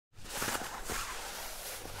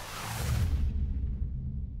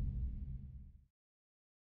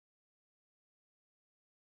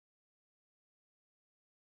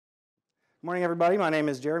Morning, everybody. My name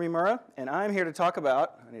is Jeremy Murrah, and I'm here to talk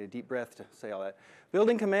about, I need a deep breath to say all that,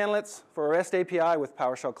 building commandlets for a REST API with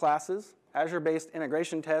PowerShell classes, Azure-based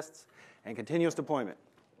integration tests, and continuous deployment.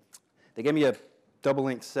 They gave me a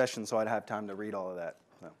double-linked session so I'd have time to read all of that.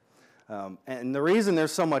 And the reason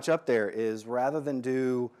there's so much up there is rather than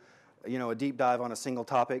do a deep dive on a single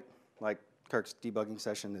topic, like Kirk's debugging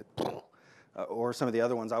session or some of the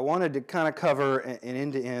other ones, I wanted to kind of cover an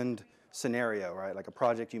end-to-end scenario, right? Like a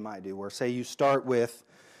project you might do where, say, you start with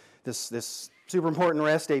this super important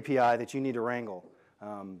REST API that you need to wrangle.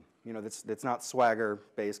 That's not Swagger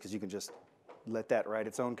based because you can just let that write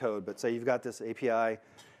its own code. But say you've got this API,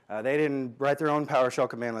 they didn't write their own PowerShell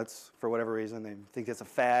commandlets for whatever reason. They think it's a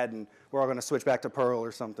fad, and we're all going to switch back to Perl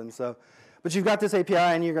or something. But you've got this API,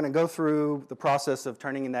 and you're going to go through the process of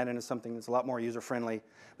turning that into something that's a lot more user-friendly.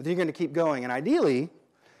 But then you're going to keep going, and ideally,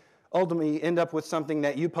 ultimately end up with something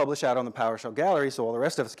that you publish out on the PowerShell gallery so all the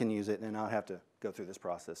rest of us can use it and not have to go through this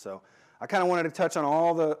process. So I kind of wanted to touch on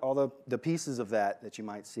all the pieces of that you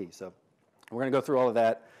might see. So we're going to go through all of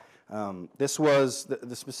that. This was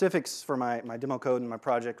the specifics for my demo code and my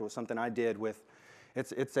project was something I did with,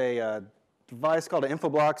 it's a device called an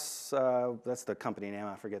Infoblox. That's the company name.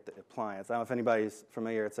 I forget the appliance. I don't know if anybody's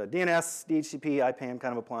familiar. It's a DNS, DHCP, IPAM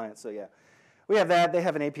kind of appliance. So yeah. We have that. They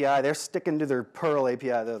have an API. They're sticking to their Perl API,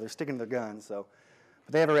 though. They're sticking to their guns. But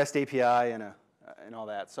they have a REST API and all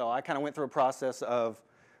that. So I kind of went through a process of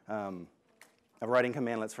writing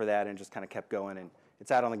commandlets for that and just kind of kept going. And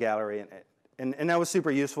it's out on the gallery. And that was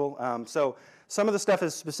super useful. So some of the stuff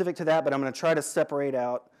is specific to that, but I'm going to try to separate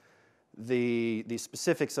out the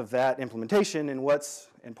specifics of that implementation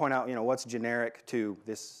and point out what's generic to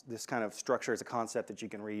this kind of structure as a concept that you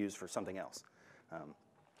can reuse for something else.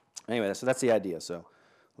 Anyway, so that's the idea. So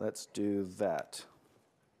let's do that.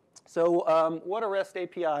 So what a REST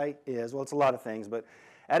API is, well, it's a lot of things, but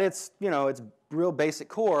at its real basic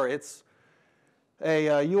core, it's a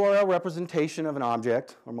URL representation of an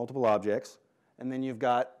object or multiple objects, and then you've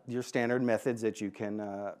got your standard methods that you can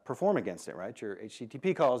perform against it, right? Your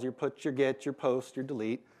HTTP calls, your put, your get, your post, your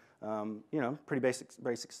delete, pretty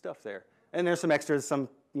basic stuff there. And there's some extras, some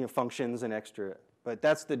functions and extra, but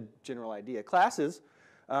that's the general idea. Classes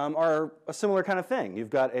are a similar kind of thing. You've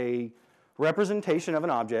got a representation of an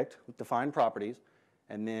object with defined properties,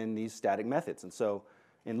 and then these static methods. And so,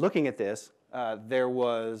 in looking at this, there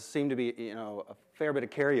seemed to be a fair bit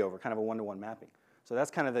of carryover, kind of a one-to-one mapping. So that's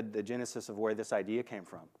kind of the genesis of where this idea came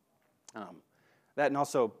from. That and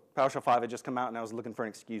also PowerShell 5 had just come out, and I was looking for an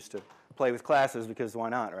excuse to play with classes because why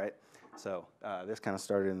not, right? So this kind of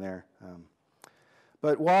started in there.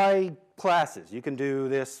 But why classes? You can do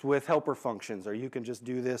this with helper functions, or you can just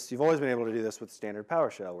do this. You've always been able to do this with standard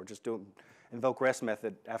PowerShell. We're just doing invoke REST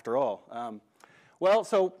method after all.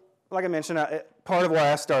 So like I mentioned, part of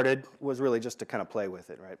why I started was really just to kind of play with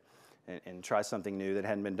it, right, and try something new that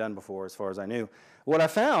hadn't been done before as far as I knew. What I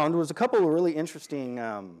found was a couple of really interesting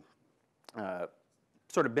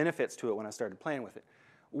sort of benefits to it when I started playing with it.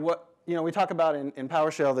 We talk about in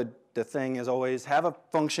PowerShell, the thing is always have a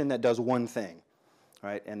function that does one thing.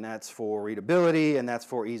 Right, and that's for readability, and that's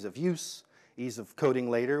for ease of use, ease of coding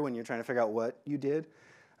later when you're trying to figure out what you did.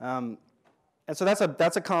 And so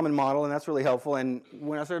that's a common model, and that's really helpful. And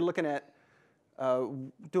when I started looking at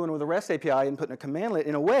doing it with a REST API and putting a commandlet,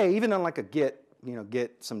 in a way, even on like a get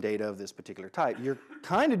some data of this particular type, you're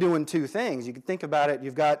kind of doing two things. You can think about it.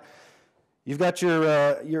 You've got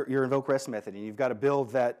your invoke REST method, and you've got to build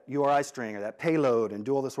that URI string or that payload and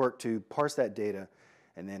do all this work to parse that data,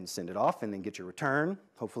 and then send it off, and then get your return.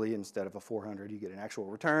 Hopefully, instead of a 400, you get an actual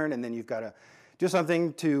return, and then you've got to do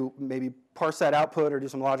something to maybe parse that output or do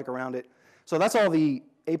some logic around it. So that's all the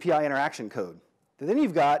API interaction code. And then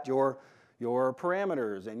you've got your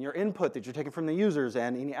parameters and your input that you're taking from the users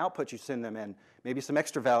and any output you send them, and maybe some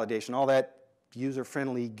extra validation, all that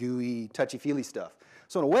user-friendly, gooey, touchy-feely stuff.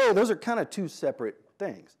 So in a way, those are kind of two separate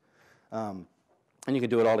things. And you can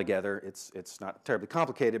do it all together. It's not terribly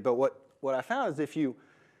complicated, but what I found is if you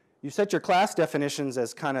set your class definitions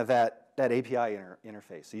as kind of that API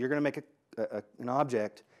interface. So you're going to make an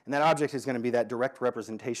object, and that object is going to be that direct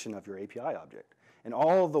representation of your API object. And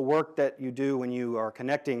all of the work that you do when you are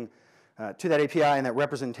connecting to that API and that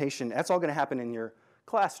representation, that's all going to happen in your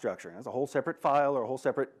class structure. That's a whole separate file or a whole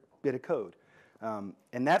separate bit of code.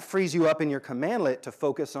 And that frees you up in your commandlet to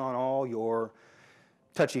focus on all your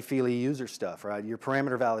touchy-feely user stuff, right? Your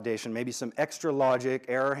parameter validation, maybe some extra logic,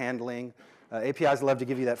 error handling. APIs love to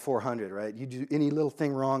give you that 400, right? You do any little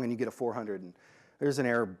thing wrong and you get a 400, and there's an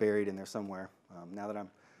error buried in there somewhere. Now that I'm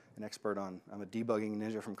an expert I'm a debugging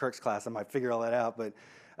ninja from Kirk's class, I might figure all that out, but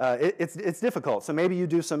it's difficult. So maybe you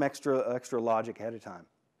do some extra logic ahead of time.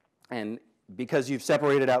 And because you've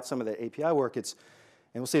separated out some of the API work, and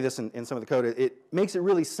we'll see this in some of the code, it makes it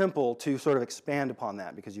really simple to sort of expand upon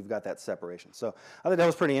that because you've got that separation. So I thought that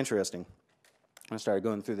was pretty interesting when I started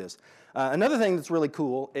going through this. Another thing that's really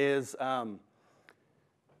cool is kind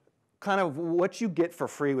of what you get for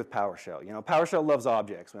free with PowerShell. You know, PowerShell loves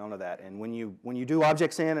objects, we all know that. And when you do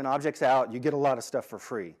objects in and objects out, you get a lot of stuff for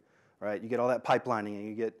free, right? You get all that pipelining, and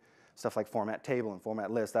you get stuff like format table and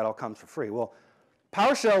format list. That all comes for free. Well,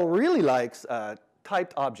 PowerShell really likes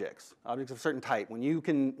typed objects, objects of a certain type. When you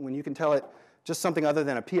can tell it just something other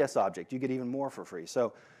than a PS object, you get even more for free.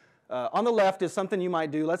 So on the left is something you might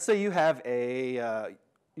do. Let's say you have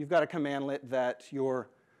you've got a commandlet that you're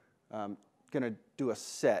going to do a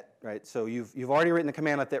set, right? So you've already written a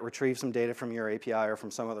commandlet that retrieves some data from your API or from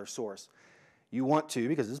some other source. You want to,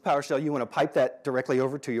 because this is PowerShell, you want to pipe that directly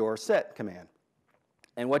over to your set command.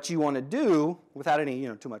 And what you want to do, without any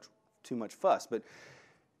too much fuss, but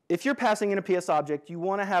if you're passing in a PS object, you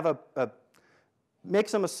want to have make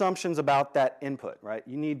some assumptions about that input, right?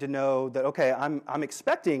 You need to know that, okay, I'm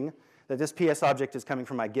expecting that this PS object is coming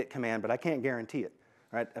from my Git command, but I can't guarantee it,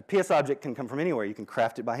 right? A PS object can come from anywhere. You can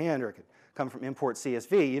craft it by hand, or it could come from import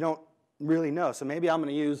CSV. You don't really know. So maybe I'm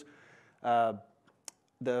going to use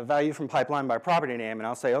the value from pipeline by property name, and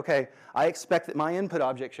I'll say, okay, I expect that my input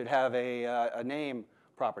object should have a name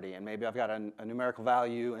property, and maybe I've got a numerical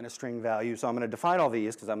value and a string value, so I'm going to define all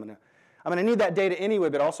these because I'm going to need that data anyway,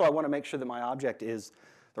 but also I want to make sure that my object is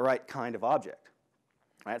the right kind of object.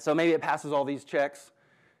 Right? So maybe it passes all these checks,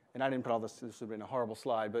 and I didn't put all this would have been a horrible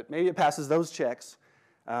slide, but maybe it passes those checks.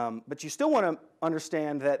 But you still want to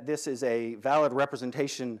understand that this is a valid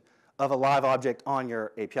representation of a live object on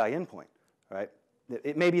your API endpoint, right?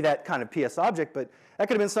 It may be that kind of PS object, but that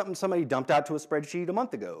could have been something somebody dumped out to a spreadsheet a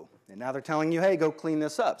month ago, and now they're telling you, hey, go clean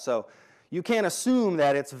this up. So you can't assume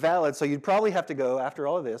that it's valid, so you'd probably have to go, after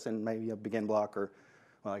all of this, and maybe a begin block, or,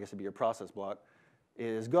 well, I guess it'd be your process block,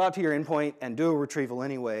 is go out to your endpoint and do a retrieval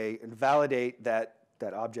anyway, and validate that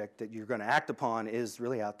that object that you're going to act upon is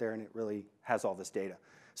really out there and it really has all this data,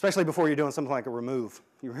 especially before you're doing something like a remove.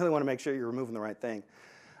 You really want to make sure you're removing the right thing.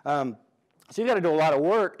 So you've got to do a lot of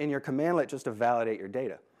work in your commandlet just to validate your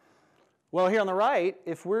data. Well, here on the right,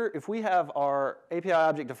 if we have our API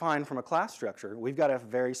object defined from a class structure, we've got a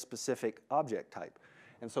very specific object type.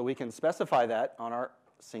 And so we can specify that on our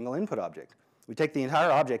single input object. We take the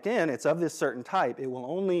entire object in, it's of this certain type. It will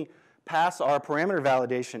only pass our parameter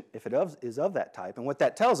validation if it is of that type. And what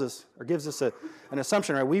that tells us, or gives us an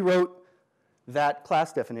assumption, right? We wrote that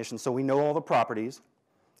class definition, so we know all the properties.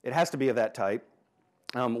 It has to be of that type.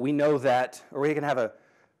 We know that, or we can have a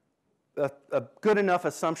good enough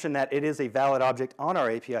assumption that it is a valid object on our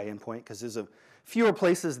API endpoint, because there's fewer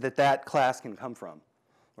places that that class can come from,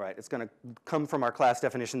 right? It's going to come from our class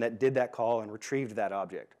definition that did that call and retrieved that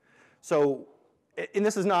object. So, and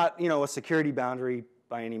this is not, a security boundary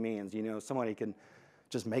by any means. Somebody can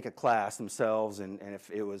just make a class themselves, and if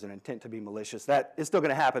it was an intent to be malicious, that is still going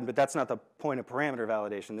to happen, but that's not the point of parameter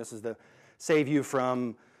validation. This is to save you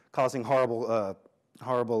from causing horrible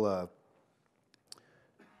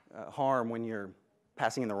harm when you're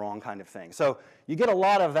passing in the wrong kind of thing. So you get a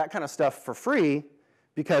lot of that kind of stuff for free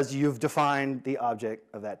because you've defined the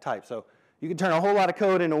object of that type. So you can turn a whole lot of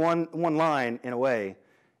code into one line in a way,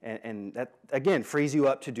 and that again frees you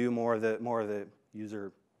up to do more of the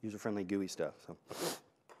user-friendly GUI stuff. So,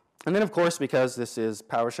 and then of course, because this is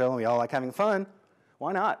PowerShell and we all like having fun,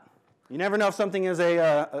 why not? You never know if something is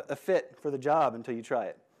a fit for the job until you try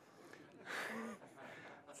it.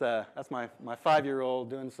 That's my 5-year-old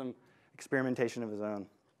doing some experimentation of his own.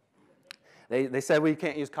 They said we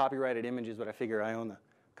can't use copyrighted images, but I figure I own the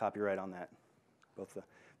copyright on that, both the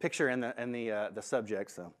picture and the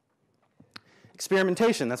subject. So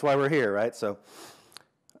experimentation, that's why we're here, right? So,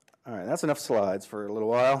 all right, that's enough slides for a little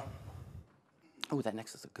while. Oh, that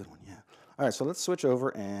next is a good one, yeah. All right, so let's switch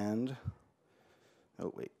over and,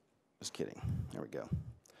 oh wait, just kidding. There we go.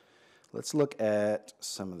 Let's look at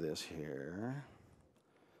some of this here.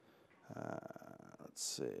 Let's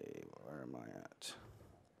see, where am I at?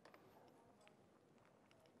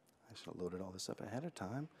 I should have loaded all this up ahead of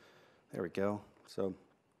time. There we go. So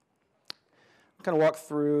I'm kind of walk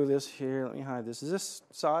through this here. Let me hide this. Is this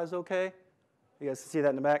size okay? You guys see that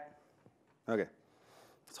in the back? Okay.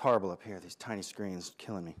 It's horrible up here. These tiny screens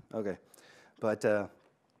killing me. Okay. But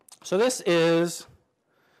so this is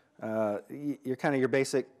your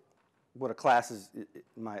basic, what a class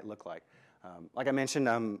might look like. Like I mentioned,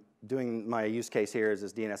 I'm doing my use case here is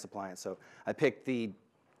this DNS appliance. So I picked the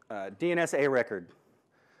DNS A record,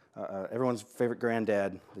 everyone's favorite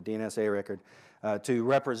granddad, the DNS A record, to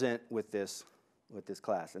represent with this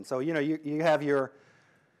class. And so you have your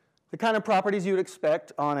the kind of properties you would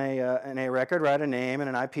expect on an A record, right? A name and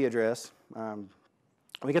an IP address.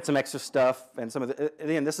 We get some extra stuff, and some of the,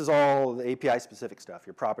 again, this is all the API-specific stuff,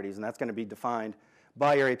 your properties, and that's going to be defined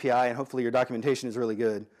by your API, and hopefully your documentation is really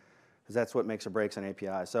good, because that's what makes or breaks an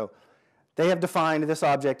API. So they have defined this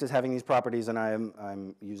object as having these properties, and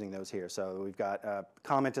I'm using those here. So we've got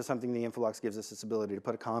comment is something the Infoblox gives us this ability to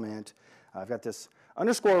put a comment. I've got this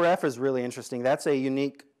underscore ref is really interesting. That's a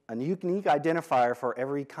unique identifier for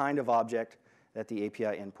every kind of object that the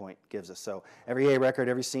API endpoint gives us. So every A record,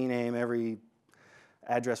 every CNAME, every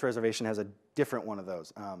address reservation has a different one of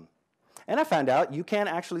those. And I found out you can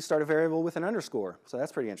actually start a variable with an underscore, so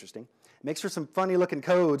that's pretty interesting. It makes for some funny looking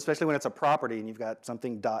code, especially when it's a property and you've got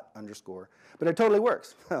something dot underscore, but it totally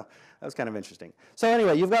works. That was kind of interesting. So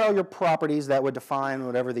anyway, you've got all your properties that would define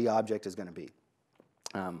whatever the object is going to be.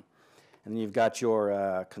 And then you've got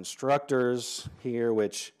your constructors here,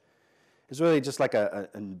 which is really just like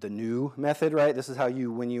the new method, right? This is how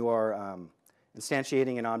you, when you are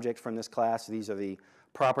instantiating an object from this class, these are the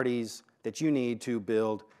properties that you need to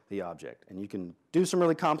build the object. And you can do some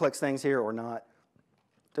really complex things here or not.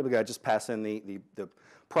 Typically, I just pass in the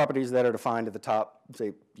properties that are defined at the top.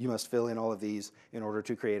 Say, you must fill in all of these in order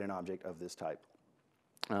to create an object of this type.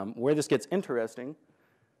 Where this gets interesting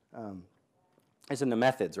is in the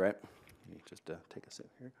methods, right? Let me just take a sip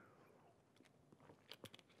here.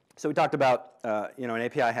 So we talked about, an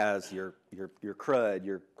API has your CRUD,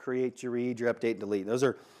 your create, your read, your update, delete. Those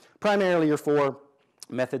are primarily your 4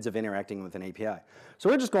 methods of interacting with an API. So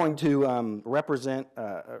we're just going to represent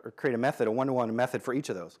or create a method, a one-to-one method for each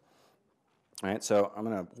of those. All right, so I'm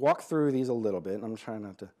going to walk through these a little bit. I'm trying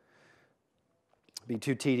not to be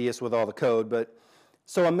too tedious with all the code, but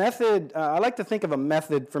so a method, I like to think of a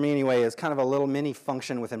method, for me anyway, as kind of a little mini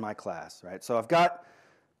function within my class, right? So I've got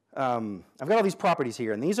all these properties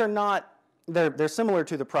here, and these are not, they're similar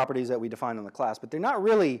to the properties that we defined in the class, but they're not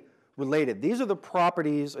really related. These are the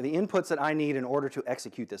properties or the inputs that I need in order to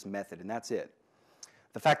execute this method, and that's it.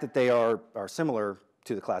 The fact that they are similar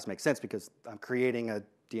to the class makes sense because I'm creating a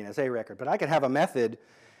DNSA record, but I could have a method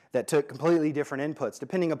that took completely different inputs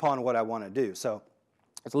depending upon what I want to do. So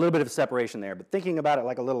it's a little bit of separation there, but thinking about it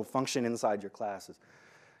like a little function inside your class is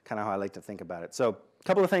kind of how I like to think about it. So a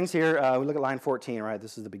couple of things here. We look at line 14, right?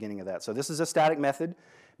 This is the beginning of that. So this is a static method,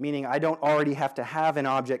 meaning I don't already have to have an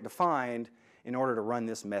object defined in order to run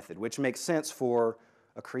this method, which makes sense for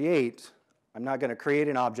a create. I'm not going to create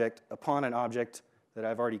an object upon an object that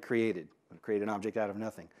I've already created. I'm going to create an object out of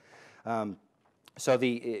nothing. So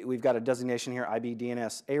we've got a designation here,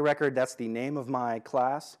 IBDNS A record. That's the name of my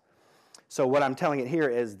class. So what I'm telling it here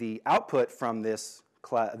is the output from this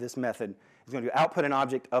method is going to output an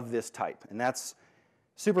object of this type. And that's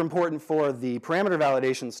super important for the parameter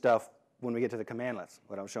validation stuff when we get to the commandlets,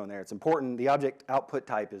 what I'm showing there. It's important. The object output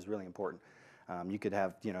type is really important. You could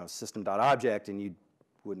have, system.object and you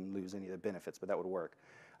wouldn't lose any of the benefits, but that would work.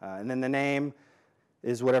 And then the name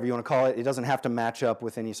is whatever you want to call it. It doesn't have to match up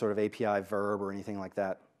with any sort of API verb or anything like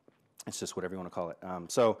that. It's just whatever you want to call it.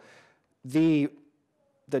 So the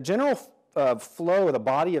general flow, the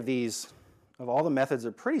body of all the methods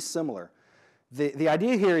are pretty similar. The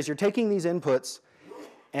idea here is you're taking these inputs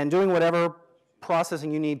and doing whatever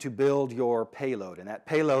processing you need to build your payload. And that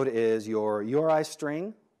payload is your URI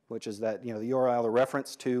string, which is that, the URL, the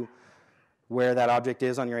reference to where that object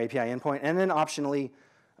is on your API endpoint, and then optionally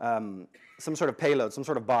some sort of payload, some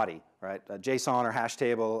sort of body, right? A JSON or hash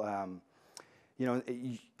table.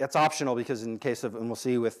 That's optional because in case of, and we'll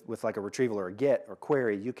see with like a retrieval or a get or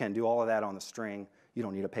query, you can do all of that on the string. You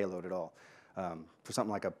don't need a payload at all. For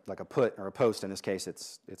something like a put or a post in this case,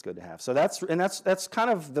 it's good to have. So that's kind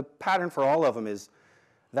of the pattern for all of them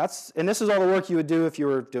and this is all the work you would do if you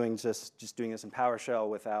were doing just doing this in PowerShell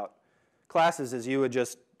without classes, is you would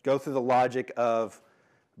just go through the logic of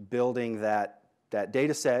building that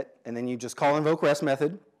data set, and then you just call invoke rest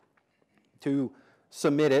method to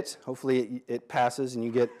submit it. Hopefully it passes and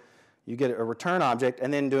you get a return object,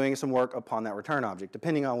 and then doing some work upon that return object,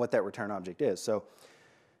 depending on what that return object is. So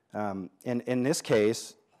in this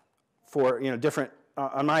case, for different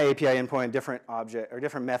on my API endpoint, different object or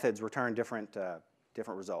different methods return different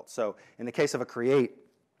results. So in the case of a create,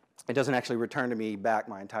 it doesn't actually return to me back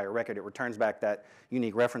my entire record. It returns back that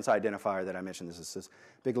unique reference identifier that I mentioned. This is this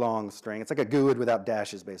big long string. It's like a GUID without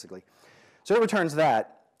dashes, basically. So it returns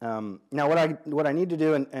that. Now what I need to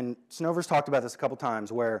do, and Snover's talked about this a couple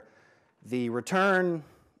times, where the return,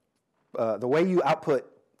 the way you output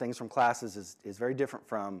things from classes is very different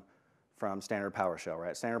from standard PowerShell,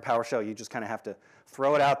 right? Standard PowerShell, you just kind of have to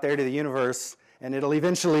throw it out there to the universe, and it'll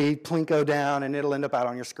eventually plinko down, and it'll end up out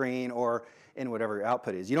on your screen or in whatever your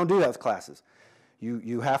output is. You don't do that with classes.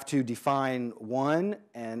 you have to define one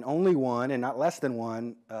and only one and not less than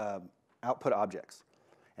one output objects.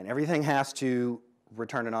 And everything has to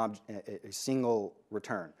return a single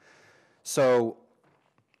return. So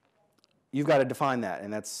you've got to define that,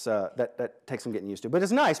 and that takes some getting used to. But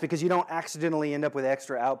it's nice because you don't accidentally end up with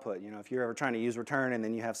extra output. You know, if you're ever trying to use return and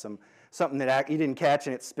then you have something that you didn't catch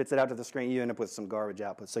and it spits it out to the screen, you end up with some garbage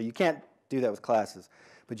output. So you can't do that with classes,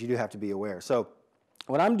 but you do have to be aware. So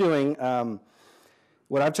what I'm doing,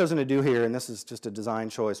 what I've chosen to do here, and this is just a design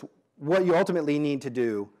choice, what you ultimately need to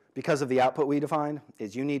do because of the output we defined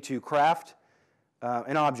is you need to craft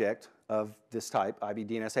an object of this type,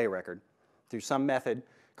 IB-DNSA record, through some method,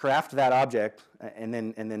 craft that object, and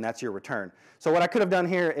then that's your return. So what I could have done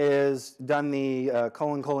here is done the :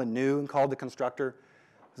 new and called the constructor,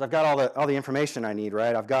 because I've got all the information I need,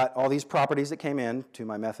 right? I've got all these properties that came in to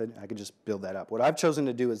my method. I could just build that up. What I've chosen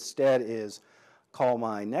to do instead is call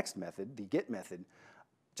my next method, the get method,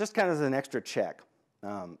 just kind of as an extra check.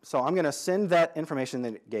 So I'm going to send that information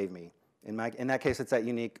that it gave me. In that case, it's that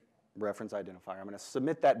unique reference identifier. I'm going to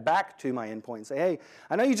submit that back to my endpoint and say, hey,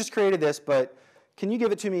 I know you just created this, but can you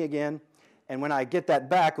give it to me again? And when I get that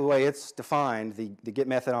back, the way it's defined, the get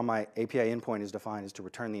method on my API endpoint is defined as to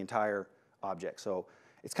return the entire object. So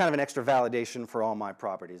it's kind of an extra validation for all my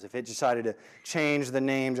properties. If it decided to change the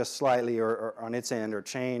name just slightly or on its end, or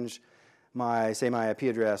change say my IP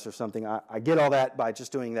address or something, I get all that by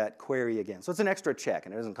just doing that query again. So it's an extra check,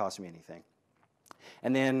 and it doesn't cost me anything.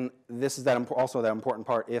 And then this is also that important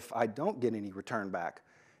part. If I don't get any return back,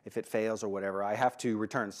 if it fails or whatever, I have to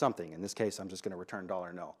return something. In this case, I'm just going to return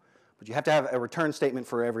 $no. But you have to have a return statement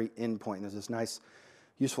for every endpoint. There's this nice,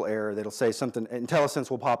 useful error that'll say something. IntelliSense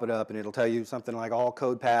will pop it up, and it'll tell you something like all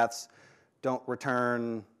code paths don't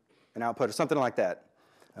return an output or something like that.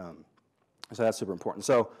 So that's super important.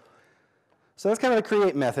 So that's kind of the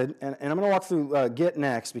create method, and I'm going to walk through get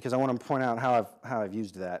next because I want to point out how I've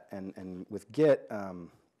used that. And with get, you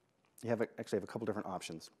actually have a couple different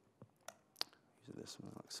options. This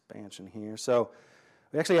expansion here. So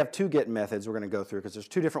we actually have two get methods we're going to go through because there's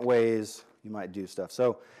two different ways you might do stuff.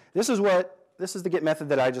 So this is the get method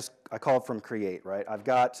that I called from create, right? I've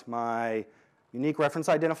got my unique reference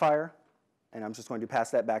identifier, and I'm just going to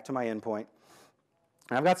pass that back to my endpoint.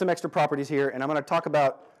 And I've got some extra properties here, and I'm going to talk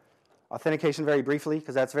about authentication very briefly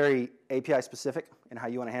because that's very API specific in how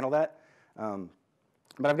you want to handle that.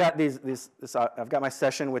 But I've got I've got my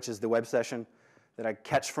session, which is the web session that I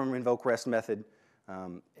catch from invoke REST method.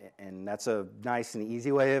 And that's a nice and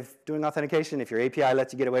easy way of doing authentication. If your API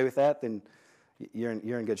lets you get away with that, then you're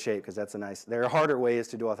in good shape because that's there are harder ways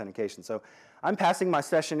to do authentication. So I'm passing my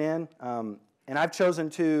session in, and I've chosen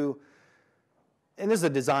to, and this is a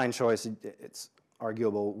design choice, it's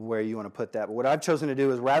arguable where you want to put that, but what I've chosen to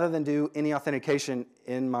do is rather than do any authentication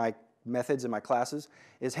in my methods in my classes,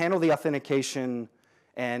 is handle the authentication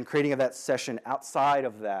and creating of that session outside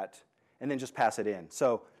of that, and then just pass it in.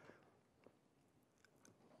 So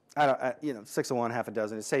 6 of one, half a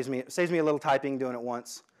dozen. It saves me a little typing doing it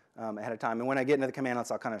once ahead of time. And when I get into the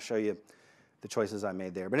commandlets, I'll kind of show you the choices I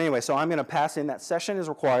made there. But anyway, so I'm going to pass in that session is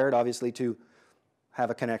required, obviously, to have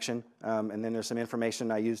a connection. And then there's some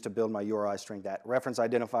information I use to build my URI string, that reference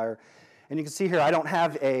identifier. And you can see here I don't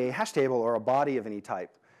have a hash table or a body of any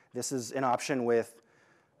type. This is an option with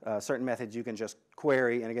certain methods you can just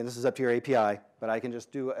query. And again, this is up to your API. But I can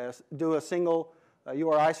just do a single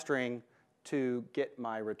URI string to get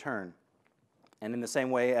my return. And in the same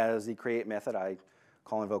way as the create method, I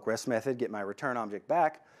call invoke REST method, get my return object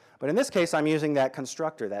back. But in this case, I'm using that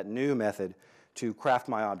constructor, that new method, to craft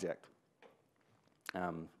my object.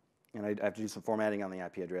 And I have to do some formatting on the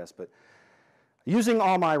IP address. But using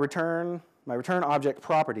all my return object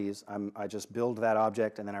properties, I just build that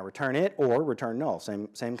object, and then I return it or return null. Same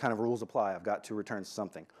kind of rules apply. I've got to return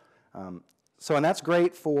something. And that's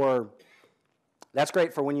great for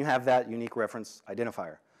when you have that unique reference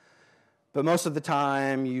identifier. But most of the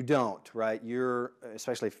time, you don't, right?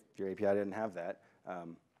 Especially if your API didn't have that.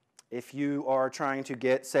 If you are trying to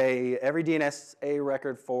get, say, every DNSA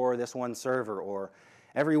record for this one server, or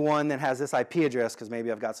every one that has this IP address, because maybe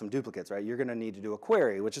I've got some duplicates, right? You're going to need to do a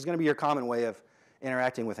query, which is going to be your common way of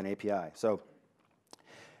interacting with an API. So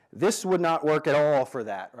this would not work at all for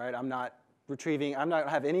that, right? I'm not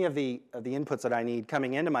have any of the inputs that I need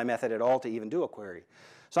coming into my method at all to even do a query.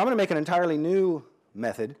 So I'm going to make an entirely new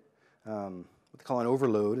method. What they call an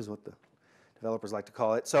overload is what the developers like to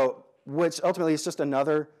call it. So which ultimately is just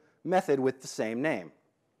another method with the same name.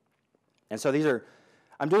 And so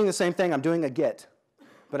I'm doing the same thing. I'm doing a get,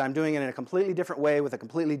 but I'm doing it in a completely different way with a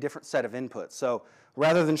completely different set of inputs. So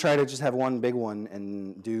rather than try to just have one big one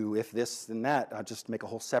and do if this then that, I'll just make a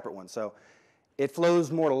whole separate one. So it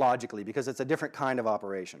flows more logically because it's a different kind of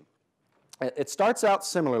operation. It starts out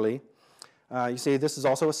similarly. You see this is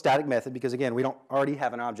also a static method because, again, we don't already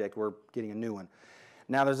have an object. We're getting a new one.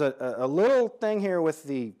 Now, there's a little thing here with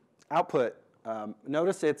the output.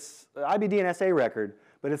 Notice it's IBDNSA record,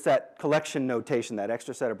 but it's that collection notation, that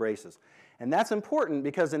extra set of braces. And that's important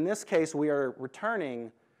because in this case, we are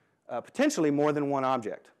returning potentially more than one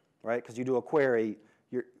object, right? Because you do a query.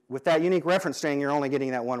 With that unique reference string, you're only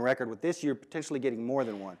getting that one record. With this, you're potentially getting more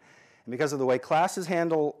than one. And because of the way classes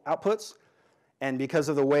handle outputs, and because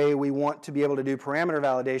of the way we want to be able to do parameter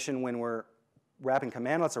validation when we're wrapping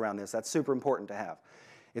commandlets around this, that's super important to have.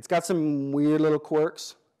 It's got some weird little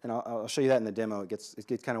quirks, and I'll show you that in the demo. It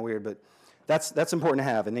gets kind of weird, but that's important to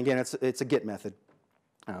have. And again, it's a get method.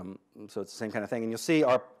 So it's the same kind of thing. And you'll see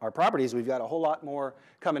our properties, we've got a whole lot more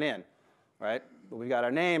coming in, right? We've got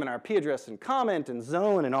our name and our IP address and comment and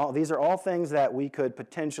zone and all. These are all things that we could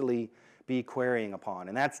potentially be querying upon.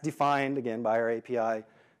 And that's defined, again, by our API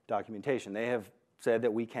documentation. They have said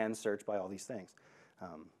that we can search by all these things.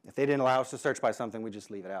 If they didn't allow us to search by something, we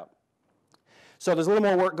just leave it out. So there's a little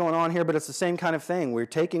more work going on here, but it's the same kind of thing. We're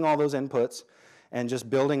taking all those inputs and just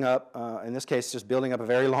building up, in this case, just building up a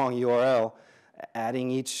very long URL,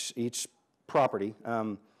 adding each property.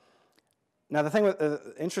 Now, the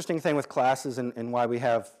interesting thing with classes and why we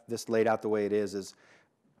have this laid out the way it is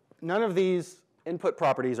none of these input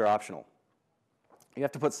properties are optional. You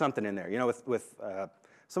have to put something in there. You know, with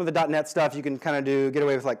some of the .NET stuff, you can kind of get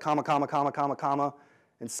away with like comma, comma, comma, comma, comma,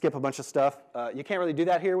 and skip a bunch of stuff. You can't really do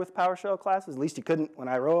that here with PowerShell classes. At least you couldn't when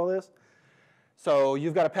I wrote all this. So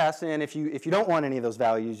you've got to pass in, if you don't want any of those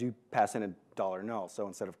values, you pass in a $null. So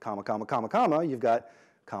instead of comma, comma, comma, comma, you've got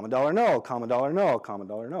comma $null, comma $null, comma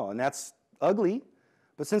 $null. And that's ugly.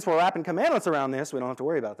 But since we're wrapping commandlets around this, we don't have to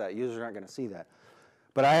worry about that. Users aren't going to see that.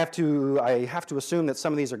 But I have to assume that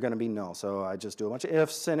some of these are going to be null. So I just do a bunch of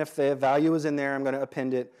ifs, and if the value is in there, I'm going to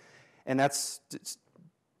append it. And that's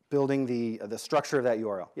building the structure of that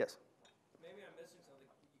URL. Yes? Maybe I'm missing something.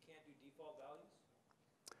 You can't do default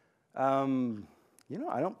values? You know,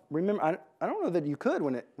 I don't remember. I don't know that you could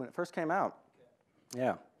when it first came out. Okay.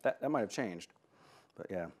 Yeah, that might have changed. But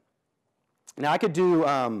yeah. Now I could do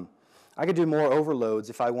more overloads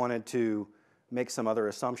if I wanted to make some other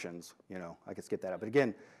assumptions. You know, I could skip that out. But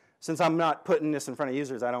again, since I'm not putting this in front of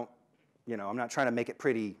users, I'm not trying to make it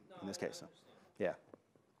pretty in this case. So, yeah.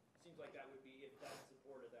 Seems like that would be, if that's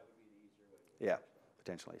supported, that would be the easier way to do it. Yeah,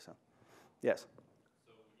 potentially. So, yes.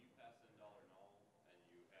 So when you pass in $null and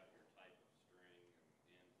you have your type of string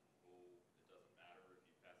and bool, it doesn't matter if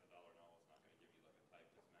you pass a $null, it's not going to give you like a type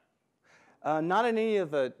mismatch? Not in any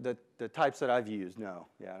of the types that I've used, no.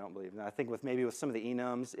 Yeah, I don't believe. Now, I think maybe with some of the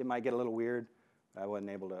enums, it might get a little weird. I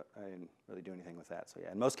didn't really do anything with that. So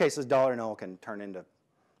yeah, in most cases, $null can turn into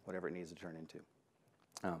whatever it needs to turn into.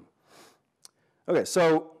 Okay,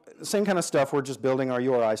 so the same kind of stuff. We're just building our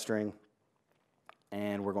URI string,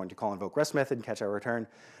 and we're going to call invoke rest method and catch our return.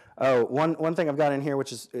 Oh, one thing I've got in here, which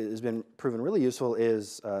has been proven really useful,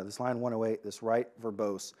 is this line 108, this write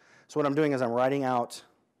verbose. So what I'm doing is I'm writing out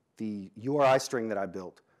the URI string that I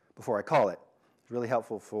built before I call it. It's really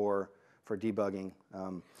helpful for debugging.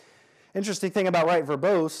 Interesting thing about write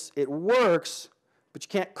verbose, it works, but you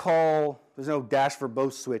can't call, there's no dash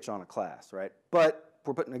verbose switch on a class, right? But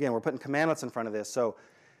we're putting commandlets in front of this, so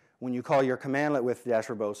when you call your commandlet with dash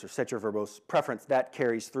verbose or set your verbose preference, that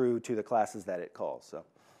carries through to the classes that it calls.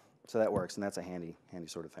 So that works, and that's a handy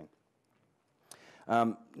sort of thing.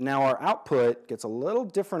 Now our output gets a little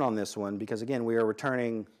different on this one because, again, we are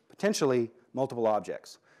returning potentially multiple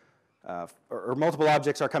objects. Or multiple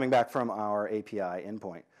objects are coming back from our API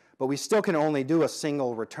endpoint. But we still can only do a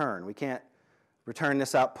single return. We can't return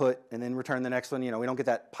this output and then return the next one. You know, we don't get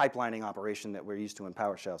that pipelining operation that we're used to in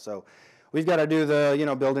PowerShell. So we've got to do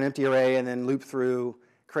build an empty array and then loop through,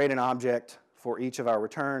 create an object for each of our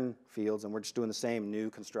return fields, and we're just doing the same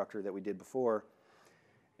new constructor that we did before,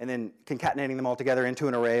 and then concatenating them all together into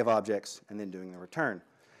an array of objects and then doing the return.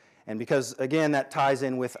 And because, again, that ties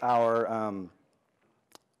in with our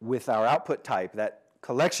output type, that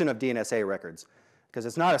collection of DNSA records, because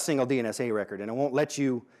it's not a single DNSA record, and it won't let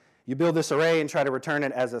you build this array and try to return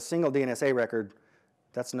it as a single DNSA record.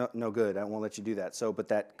 That's no good. I won't let you do that. So, but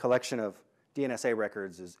that collection of DNSA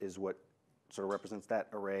records is what sort of represents that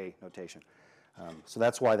array notation. So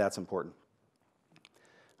that's why that's important.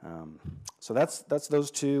 So that's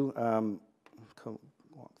those two.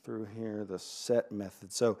 Walk through here, the set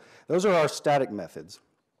method. So those are our static methods,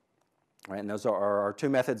 right? And those are our two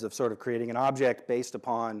methods of sort of creating an object based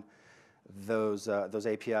upon those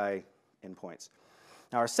API endpoints.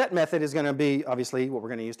 Now our set method is going to be obviously what we're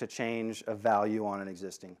going to use to change a value on an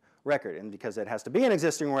existing record. And because it has to be an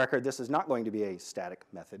existing record, this is not going to be a static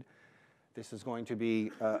method. This is going to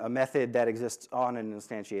be a method that exists on an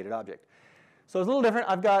instantiated object. So it's a little different.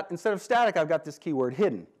 I've got, instead of static, I've got this keyword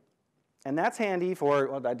hidden. And that's handy for,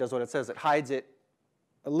 well, that does what it says. It hides it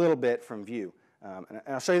a little bit from view. And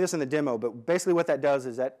I'll show you this in the demo, but basically what that does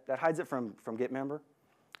is that hides it from getMember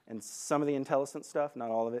and some of the IntelliSense stuff, not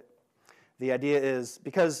all of it. The idea is,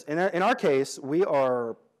 because in our case, we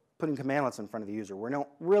are putting commandlets in front of the user. We don't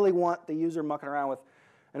really want the user mucking around with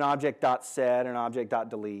an object.set, an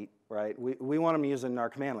object.delete, right? We want them using our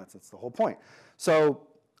commandlets. That's the whole point. So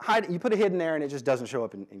you put a hidden there, and it just doesn't show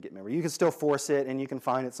up in getMember. You can still force it, and you can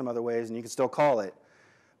find it some other ways, and you can still call it,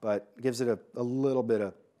 but it gives it a little bit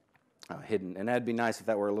of hidden. And that'd be nice if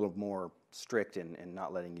that were a little more strict in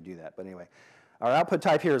not letting you do that. But anyway, our output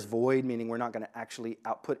type here is void, meaning we're not going to actually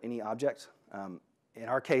output any object. In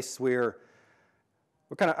our case, we're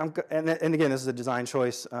kind of, and again, this is a design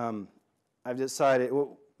choice. I've decided,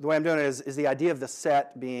 the way I'm doing it is the idea of the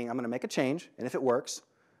set being, I'm going to make a change, and if it works,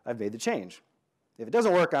 I've made the change. If it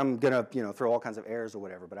doesn't work, I'm going to throw all kinds of errors or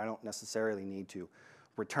whatever, but I don't necessarily need to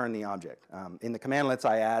return the object. In the commandlets,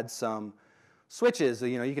 I add some switches.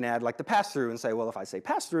 You can add like the pass-through and say, well, if I say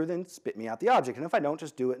pass-through, then spit me out the object. And if I don't,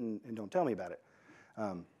 just do it and don't tell me about it.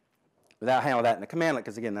 Without handling that in the commandlet,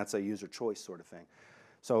 because again, that's a user choice sort of thing.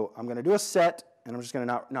 So I'm going to do a set, and I'm just going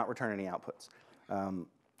to not return any outputs.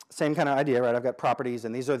 Same kind of idea, right? I've got properties,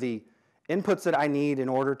 and these are the inputs that I need in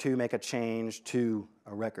order to make a change to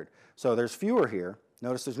a record. So there's fewer here.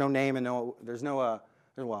 Notice there's no name and there's no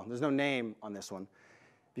name on this one.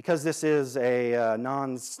 Because this is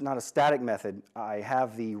not a static method, I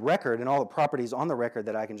have the record and all the properties on the record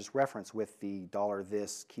that I can just reference with the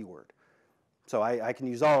 $this keyword. So I can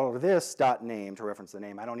use $this.name to reference the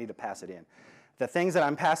name. I don't need to pass it in. The things that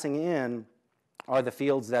I'm passing in are the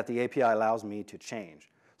fields that the API allows me to change.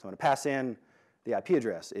 So I'm going to pass in the IP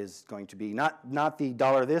address is going to be not the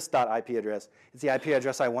 $this.IP address. It's the IP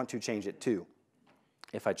address I want to change it to,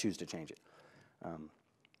 if I choose to change it.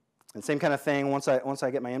 And same kind of thing, once I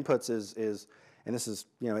get my inputs and this is,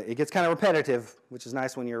 it gets kind of repetitive, which is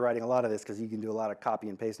nice when you're writing a lot of this because you can do a lot of copy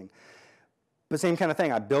and pasting. But same kind of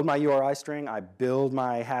thing, I build my URI string, I build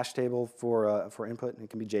my hash table for input, and it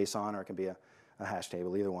can be JSON or it can be a hash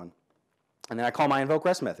table, either one. And then I call my invoke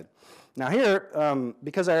REST method. Now here,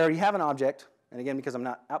 because I already have an object, and again, because I'm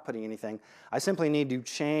not outputting anything, I simply need to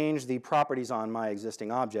change the properties on my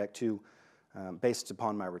existing object to based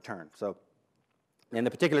upon my return. So in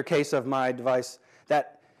the particular case of my device,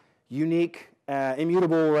 that unique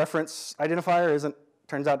immutable reference identifier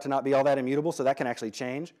turns out to not be all that immutable, so that can actually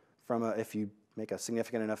change from if you make a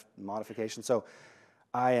significant enough modification. So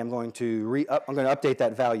I am going to update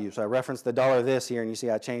that value. So I reference the $this here, and you see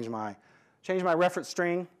I change my reference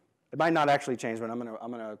string. It might not actually change, but I'm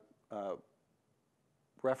going to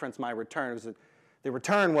reference my return. The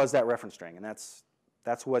return was that reference string, and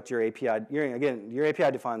that's what your API. Again, your API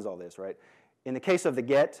defines all this, right? In the case of the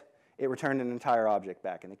get, it returned an entire object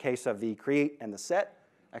back. In the case of the create and the set,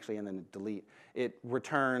 actually, and then the delete, it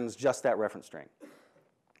returns just that reference string.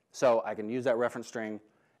 So I can use that reference string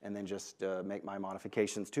and then just make my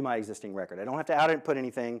modifications to my existing record. I don't have to output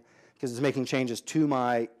anything because it's making changes to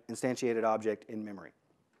my instantiated object in memory.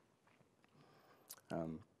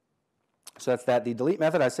 So that's that. The delete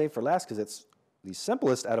method I saved for last because it's the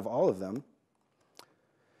simplest out of all of them.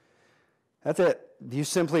 That's it. You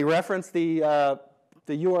simply reference the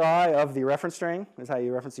URI of the reference string. That's how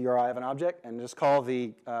you reference the URI of an object, and just call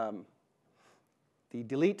the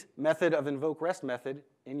delete method of invoke REST method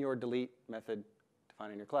in your delete method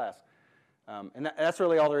defined in your class. And that's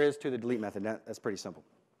really all there is to the delete method. That's pretty simple.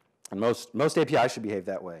 And most APIs should behave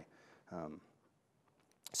that way.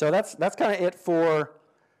 So that's kind of it for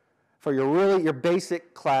your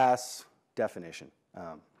basic class definition.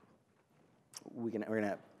 We're going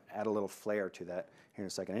to add a little flair to that here in a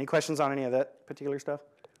second. Any questions on any of that particular stuff?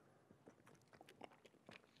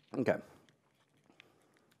 Okay.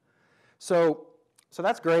 So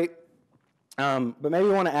that's great, but maybe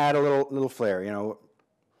we want to add a little flair.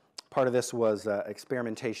 Part of this was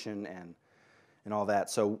experimentation and all that.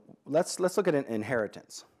 So let's look at an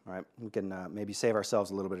inheritance. All right, we can maybe save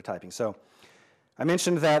ourselves a little bit of typing. So I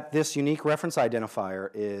mentioned that this unique reference identifier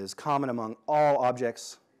is common among all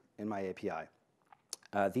objects in my API.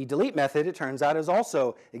 The delete method, it turns out, is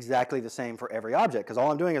also exactly the same for every object, because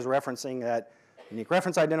all I'm doing is referencing that unique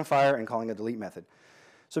reference identifier and calling a delete method.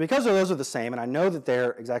 So because those are the same, and I know that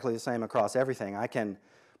they're exactly the same across everything, I can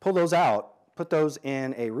pull those out, put those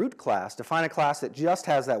in a root class, define a class that just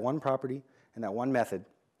has that one property and that one method,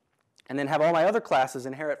 and then have all my other classes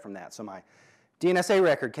inherit from that. So my DNSA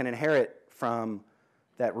record can inherit from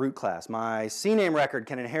that root class. My CNAME record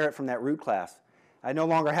can inherit from that root class. I no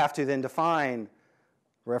longer have to then define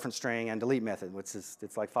reference string and delete method, which is,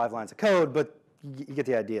 it's like 5 lines of code, but you get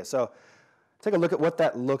the idea. So take a look at what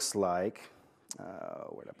that looks like.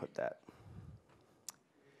 Where did I put that?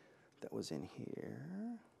 That was in here.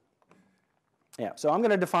 Yeah, so I'm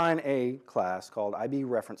going to define a class called IB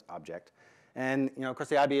reference object. And, of course,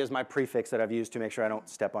 the IB is my prefix that I've used to make sure I don't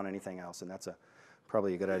step on anything else, and that's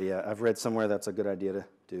probably a good idea. I've read somewhere that's a good idea to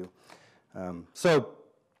do. So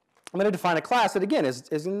I'm going to define a class that, again,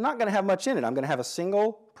 is not going to have much in it. I'm going to have a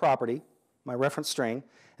single property, my reference string,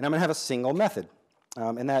 and I'm going to have a single method.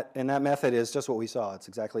 And that method is just what we saw. It's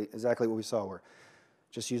exactly what we saw. We're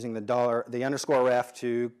just using the underscore ref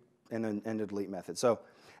to and the delete method. So,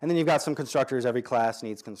 and then you've got some constructors. Every class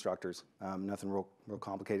needs constructors. Nothing real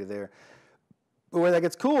complicated there. But where that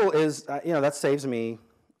gets cool is, that saves me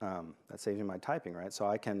my typing, right? So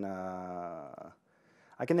I can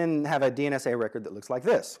then have a DNSA record that looks like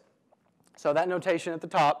this. So that notation at the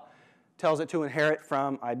top tells it to inherit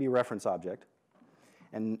from IB reference object.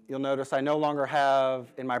 And you'll notice I no longer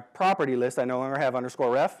have, in my property list, I no longer have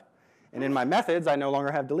underscore ref. And in my methods, I no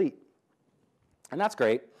longer have delete. And that's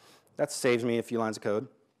great. That saves me a few lines of code.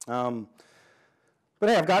 But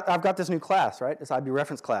hey, I've got this new class, right? This IB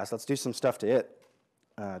reference class. Let's do some stuff to it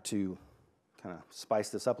to kind of spice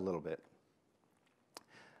this up a little bit.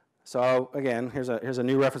 So again, here's a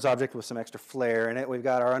new reference object with some extra flair in it. We've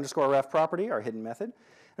got our underscore ref property, our hidden method.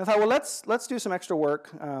 And I thought, well, let's do some extra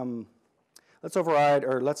work. Let's override,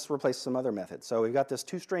 or let's replace some other methods. So we've got this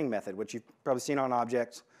toString method, which you've probably seen on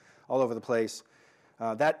objects all over the place.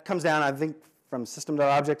 That comes down, I think, from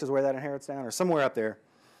system.object is where that inherits down, or somewhere up there.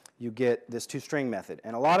 You get this toString method.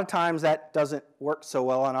 And a lot of times that doesn't work so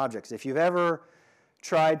well on objects. If you've ever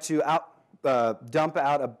tried to dump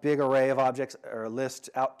out a big array of objects or a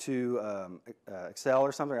list out to Excel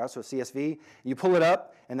or something, or out to a CSV, you pull it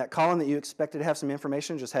up, and that column that you expected to have some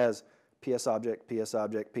information just has PS object, PS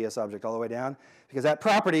object, PS object all the way down, because that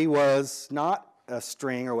property was not a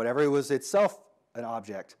string or whatever. It was itself an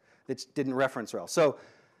object that didn't reference well. So,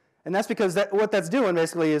 and that's because what that's doing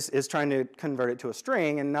basically is trying to convert it to a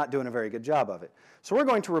string and not doing a very good job of it. So we're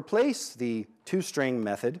going to replace the toString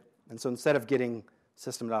method. And so instead of getting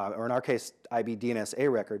system.object, or in our case, IB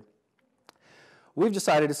DNSA record, we've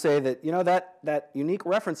decided to say that, that unique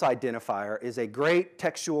reference identifier is a great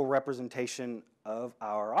textual representation of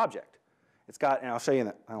our object. It's got, and I'll show you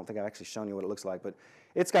that. I don't think I've actually shown you what it looks like, but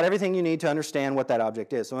it's got everything you need to understand what that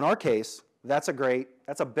object is. So in our case, that's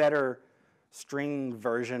a better string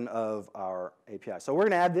version of our API. So we're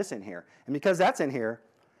going to add this in here. And because that's in here,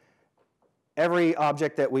 every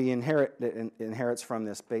object that we inherit that inherits from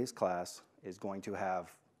this base class is going to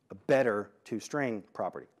have a better toString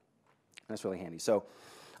property. That's really handy. So,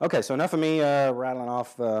 okay, so enough of me rattling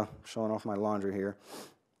off, showing off my laundry here.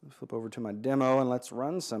 Let's flip over to my demo and let's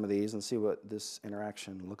run some of these and see what this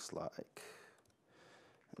interaction looks like.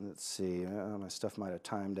 And let's see, my stuff might have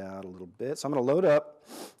timed out a little bit. So I'm going to load up.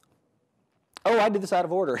 Oh, I did this out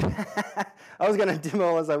of order. I was going to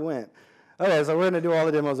demo as I went. Okay, so we're going to do all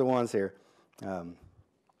the demos at once here.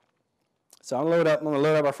 So I'm going to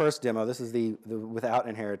load up our first demo. This is the without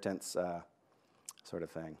inheritance sort of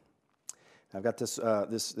thing. I've got this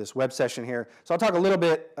this web session here. So I'll talk a little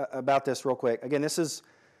bit about this real quick. Again, this is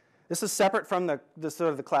separate from the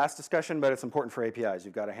sort of the class discussion, but it's important for APIs.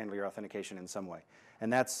 You've got to handle your authentication in some way.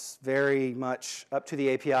 And that's very much up to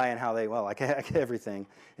the API and how they, well, like everything,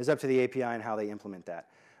 is up to the API and how they implement that.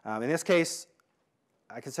 In this case,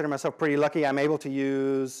 I consider myself pretty lucky. I'm able to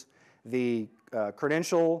use the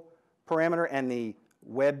credential parameter and the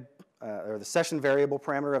web, or the session variable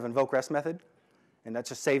parameter of invoke rest method. And that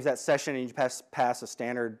just saves that session and you pass a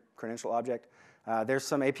standard credential object. There's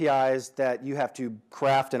some APIs that you have to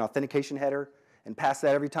craft an authentication header and pass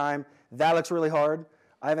that every time. That looks really hard.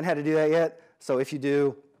 I haven't had to do that yet. So if you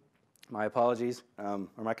do, my apologies or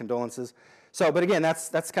my condolences. So, but again, that's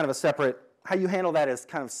kind of a separate, how you handle that is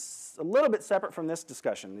kind of a little bit separate from this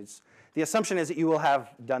discussion. The assumption is that you will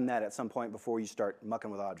have done that at some point before you start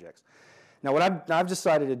mucking with objects. Now what I've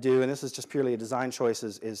decided to do, and this is just purely a design choice,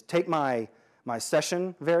 is take my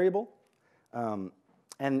session variable,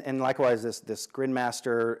 and likewise this grid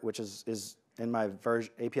master, which is in my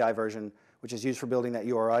API version, which is used for building that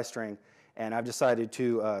URI string, and I've decided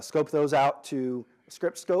to scope those out to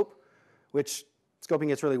script scope, which scoping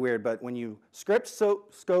gets really weird, but when you script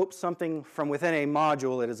scope something from within a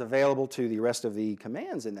module, it is available to the rest of the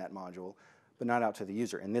commands in that module, but not out to the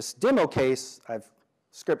user. In this demo case, I've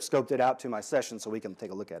script scoped it out to my session so we can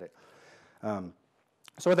take a look at it.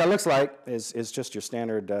 So what that looks like is just your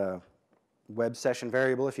standard web session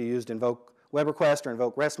variable if you used invoke web request or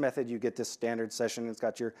invoke REST method, you get this standard session. It's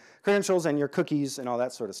got your credentials and your cookies and all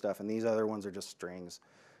that sort of stuff. And these other ones are just strings.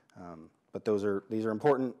 But these are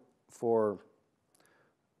important for,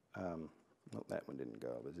 nope, that one didn't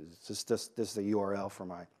go. But it's just this is the URL for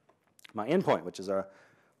my endpoint, which is a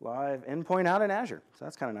live endpoint out in Azure. So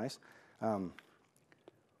that's kind of nice.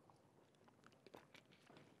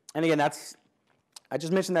 And again, I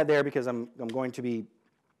just mentioned that there because I've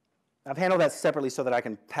handled that separately so that I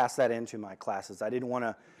can pass that into my classes. I didn't want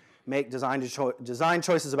to make design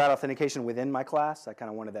choices about authentication within my class. I kind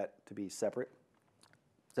of wanted that to be separate.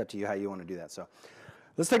 It's up to you how you want to do that. So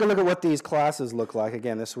let's take a look at what these classes look like.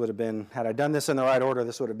 Again, this would have been, had I done this in the right order,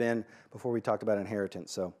 this would have been before we talked about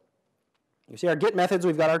inheritance. So you see our get methods,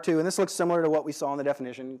 we've got our two, and this looks similar to what we saw in the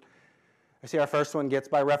definition. You see our first one gets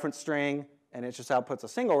by reference string, and it just outputs a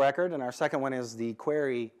single record, and our second one is the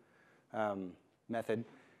query method,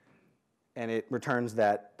 and it returns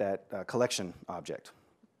that collection object.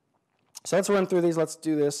 So let's run through these. Let's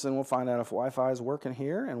do this, and we'll find out if Wi-Fi is working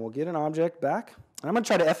here, and we'll get an object back. And I'm going to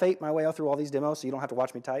try to F8 my way through all these demos so you don't have to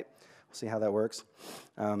watch me type. We'll see how that works.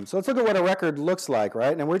 So let's look at what a record looks like,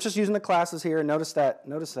 right? And we're just using the classes here. Notice that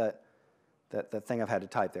thing I've had to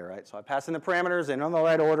type there, right? So I pass in the parameters in on the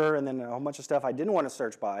right order, and then a whole bunch of stuff I didn't want to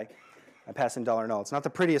search by. I pass in $null. It's not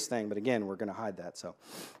the prettiest thing, but again, we're going to hide that. So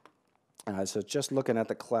just looking at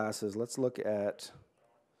the classes, let's look at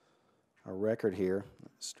a record here.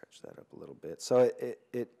 Let's stretch that up a little bit. So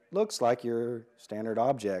it looks like your standard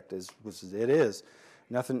object is.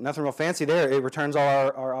 Nothing real fancy there. It returns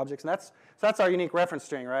all our objects, and that's our unique reference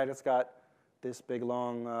string, right? It's got this big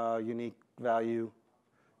long unique value,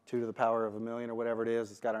 2 to the power of 1,000,000 or whatever it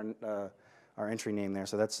is. It's got our entry name there.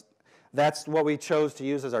 So that's what we chose to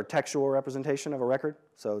use as our textual representation of a record.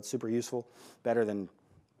 So it's super useful, better than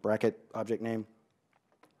bracket object name.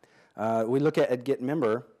 We look at get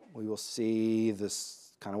member. We will see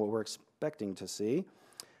this kind of what we're expecting to see.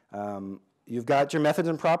 You've got your methods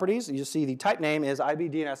and properties. You see the type name is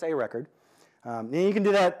IBDNSA record. And you can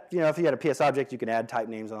do that, if you had a PS object, you can add type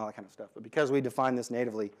names and all that kind of stuff. But because we define this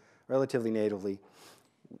natively, relatively natively,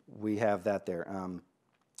 we have that there.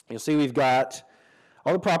 You'll see we've got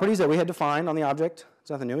all the properties that we had defined on the object. It's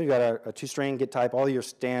nothing new. We've got a toString, get type, all your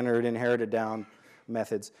standard inherited down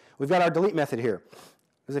methods. We've got our delete method here.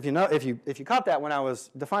 Because if you caught that when I was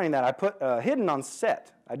defining that, I put hidden on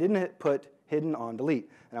set. I didn't put hidden on delete,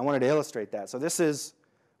 and I wanted to illustrate that. So this is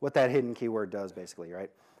what that hidden keyword does, basically, right?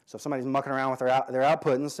 So if somebody's mucking around with their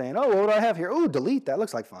output and saying, oh, what do I have here? Oh, delete, that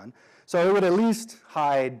looks like fun. So it would at least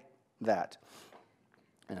hide that.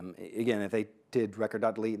 Again, if they did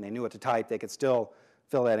record.delete and they knew what to type, they could still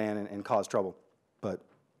fill that in and cause trouble. But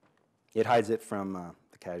it hides it from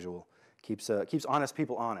the casual, keeps honest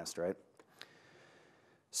people honest, right?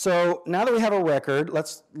 So now that we have a record,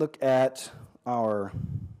 let's look at our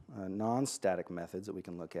non-static methods that we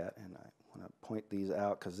can look at. And I want to point these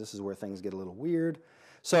out because this is where things get a little weird.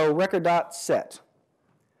 So record.set.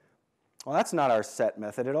 Well, that's not our set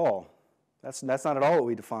method at all. That's not at all what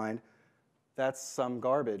we defined. That's some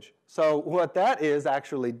garbage. So what that is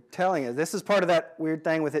actually telling us, this is part of that weird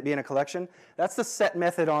thing with it being a collection. That's the set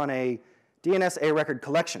method on a DNSA record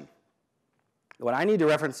collection. What I need to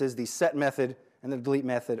reference is the set method and the delete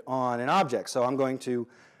method on an object. So I'm going to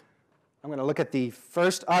look at the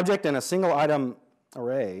first object in a single item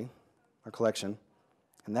array or collection,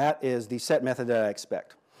 and that is the set method that I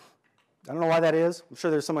expect. I don't know why that is. I'm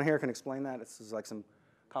sure there's someone here who can explain that. This is like some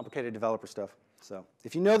complicated developer stuff. So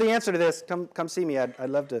if you know the answer to this, come see me. I'd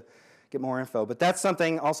love to get more info. But that's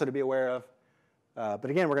something also to be aware of. But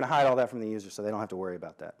again, we're going to hide all that from the user so they don't have to worry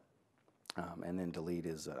about that. And then delete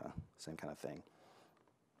is the same kind of thing.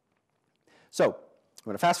 So I'm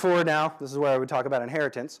going to fast forward now. This is where I would talk about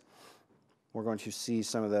inheritance. We're going to see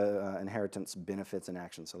some of the inheritance benefits in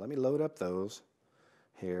action. So let me load up those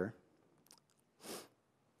here.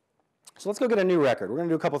 So let's go get a new record. We're going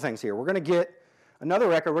to do a couple things here. We're going to get another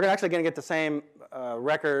record. We're actually going to get the same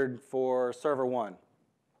record for server 1.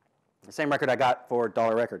 The same record I got for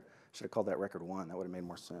 $record. Should have called that record 1. That would have made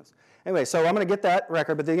more sense. Anyway, so I'm going to get that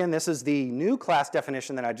record. But again, this is the new class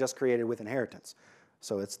definition that I just created with inheritance.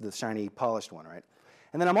 So it's the shiny, polished one, right?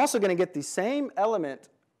 And then I'm also going to get the same element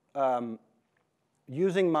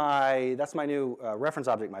using that's my new reference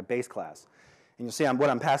object, my base class. And you'll see what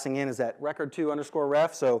I'm passing in is that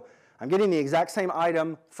record2_ref. So I'm getting the exact same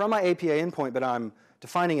item from my API endpoint, but I'm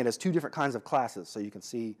defining it as 2 different kinds of classes. So we can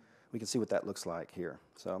see what that looks like here.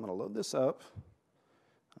 So I'm going to load this up.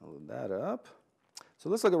 I'll load that up. So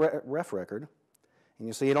let's look at ref record. And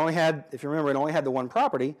you see it only had, if you remember, it only had the one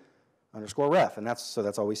property, _ref. And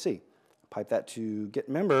that's all we see. Pipe that to get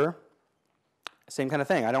member. same kind of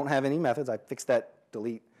thing. I don't have any methods. I fixed that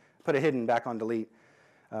delete, put a hidden back on delete.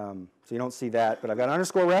 So you don't see that, but I've got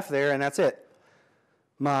underscore ref there, and that's it.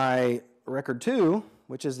 My record 2,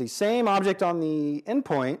 which is the same object on the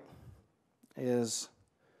endpoint, is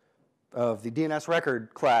of the DNS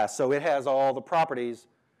record class. So it has all the properties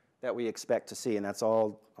that we expect to see, and that's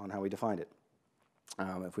all on how we defined it.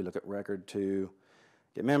 If we look at record 2,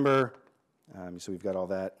 get member, so we've got all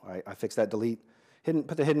that. I fixed that delete,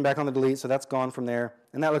 put the hidden back on the delete, so that's gone from there,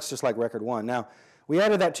 and that looks just like record 1. Now, we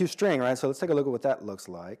added that toString, right? So let's take a look at what that looks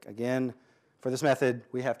like. Again, for this method,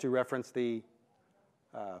 we have to reference the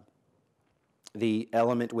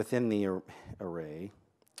element within the array.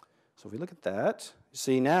 So if we look at that,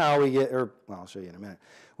 see now we get, well, I'll show you in a minute.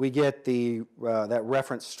 We get the that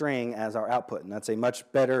reference string as our output, and that's a much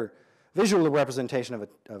better visual representation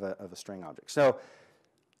of a string object. So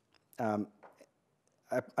I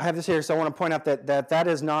have this here, so I want to point out that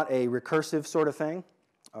is not a recursive sort of thing,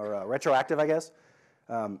 or retroactive, I guess.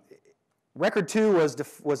 Record 2 was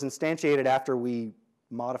instantiated after we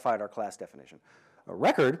modified our class definition. A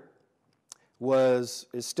record is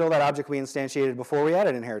still that object we instantiated before we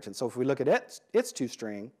added inheritance. So if we look at its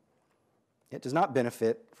toString, it does not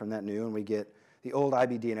benefit from that new, and we get the old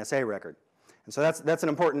IBDNSA record. And so that's an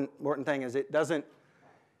important thing, is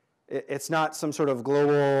it's not some sort of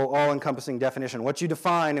global, all-encompassing definition. What you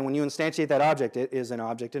define, and when you instantiate that object, it is an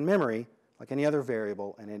object in memory, like any other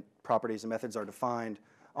variable, and properties and methods are defined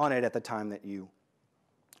on it at the time that you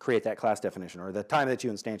create that class definition, or the time that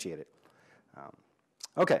you instantiate it.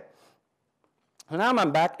 Okay. So now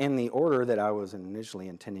I'm back in the order that I was initially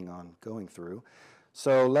intending on going through.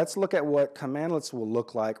 So let's look at what commandlets will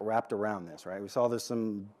look like wrapped around this, right? We saw there's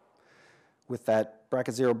some, with that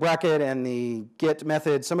bracket 0 bracket and the get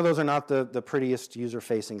method, some of those are not the prettiest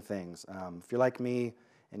user-facing things. If you're like me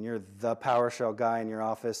and you're the PowerShell guy in your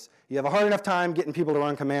office, you have a hard enough time getting people to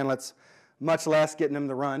run commandlets, much less getting them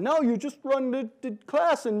to run. No, you just run the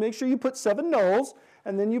class and make sure you put 7 nulls,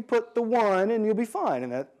 and then you put the 1, and you'll be fine.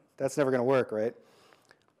 And that's never going to work, right?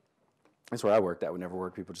 That's where I work. That would never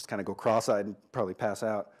work. People just kind of go cross-eyed and probably pass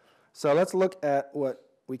out. So let's look at what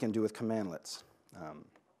we can do with commandlets. So I'm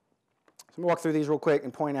going to walk through these real quick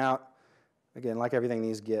and point out, again, like everything,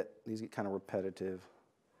 these get kind of repetitive.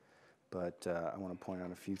 But I want to point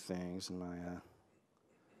out a few things in my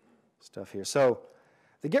stuff here. So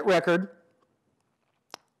the get record,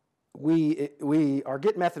 our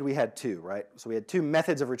get method, we had 2, right? So we had 2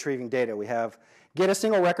 methods of retrieving data. We have get a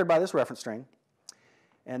single record by this reference string,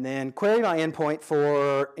 and then query my endpoint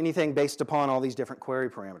for anything based upon all these different query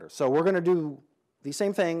parameters. So we're going to do the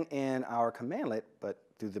same thing in our commandlet, but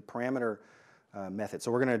through the parameter method.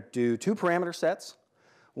 So we're going to do 2 parameter sets.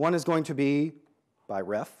 One is going to be by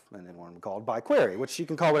ref, and then one called by query, which you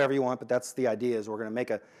can call whatever you want, but that's the idea, is we're going to make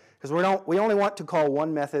because we only want to call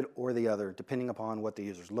one method or the other depending upon what the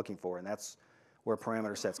user is looking for, and that's where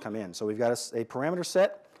parameter sets come in. So we've got a parameter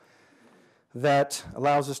set that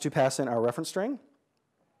allows us to pass in our reference string,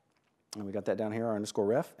 and we got that down here, our underscore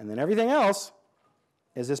ref, and then everything else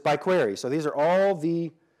is this by query. So these are all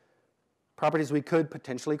the properties we could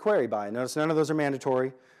potentially query by. Notice none of those are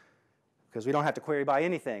mandatory, because we don't have to query by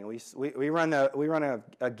anything. We run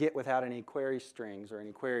a get without any query strings or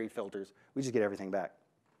any query filters. We just get everything back.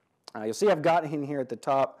 You'll see I've got in here at the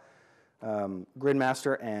top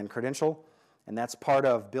gridmaster and credential, and that's part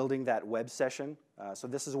of building that web session. So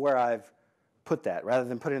this is where I've put that. Rather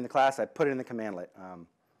than put it in the class, I put it in the commandlet.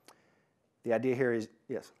 The idea here is,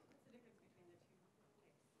 yes?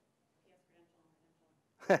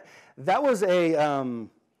 That was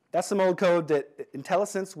that's some old code that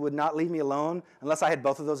IntelliSense would not leave me alone unless I had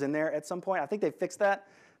both of those in there at some point. I think they fixed that,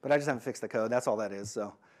 but I just haven't fixed the code. That's all that is.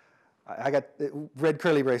 So I got red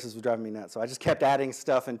curly braces was driving me nuts. So I just kept adding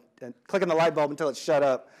stuff and clicking the light bulb until it shut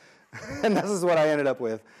up. And this is what I ended up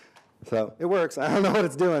with. So it works. I don't know what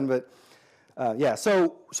it's doing, but yeah.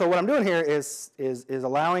 So what I'm doing here is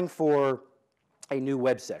allowing for a new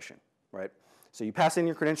web session, right? So you pass in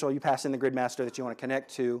your credential, you pass in the gridmaster that you want to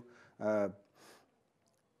connect to.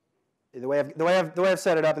 The way I've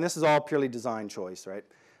set it up, and this is all purely design choice, right?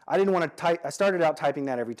 I didn't want to type. I started out typing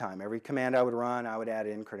that every time. Every command I would run, I would add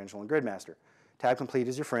in credential and gridmaster. Tab complete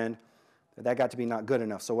is your friend. That got to be not good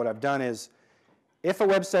enough. So what I've done is, if a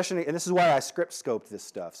web session, and this is why I script scoped this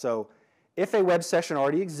stuff. So if a web session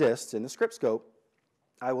already exists in the script scope,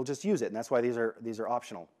 I will just use it, and that's why these are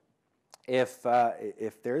optional. If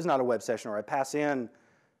there is not a web session, or I pass in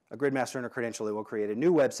a gridmaster and a credential, it will create a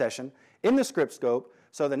new web session in the script scope.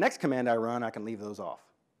 So the next command I run, I can leave those off,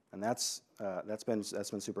 and that's been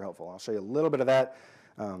super helpful. I'll show you a little bit of that.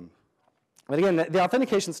 But again, the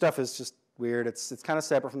authentication stuff is just weird. It's kind of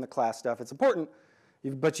separate from the class stuff. It's important,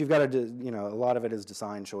 but you've got to do, you know, a lot of it is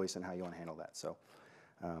design choice and how you want to handle that. So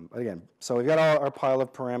again, so we've got our pile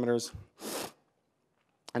of parameters.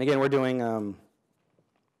 And again, we're doing,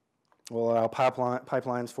 we'll allow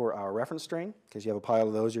pipelines for our reference string, because you have a pile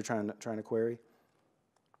of those you're trying to query.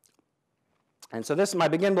 And so this is my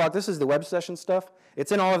begin block. This is the web session stuff.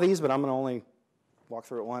 It's in all of these, but I'm going to only walk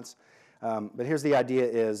through it once. But here's the idea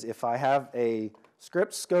is if I have a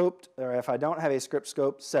script scoped, or if I don't have a script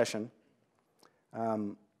scoped session,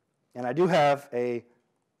 and I do have the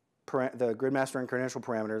grid master and credential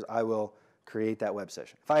parameters, I will create that web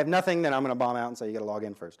session. If I have nothing, then I'm going to bomb out and say you got to log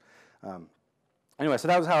in first. Anyway, so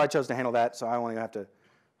that was how I chose to handle that, so I only have to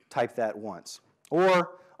type that once.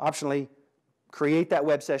 Or, optionally, create that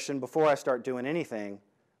web session before I start doing anything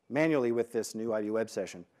manually with this new IB web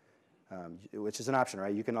session, which is an option,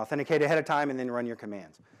 right? You can authenticate ahead of time and then run your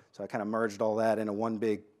commands. So I kind of merged all that into one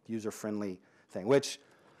big user-friendly thing, which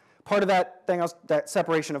part of that thing, that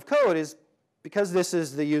separation of code is because this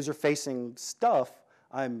is the user-facing stuff,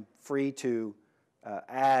 I'm free to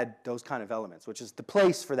add those kind of elements, which is the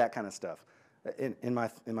place for that kind of stuff in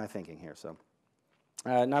my thinking here. So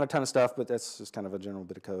not a ton of stuff, but that's just kind of a general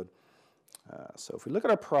bit of code. So if we look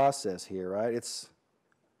at our process here, right, it's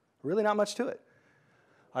really not much to it.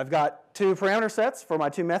 I've got 2 parameter sets for my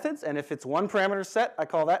 2 methods, and if it's one parameter set, I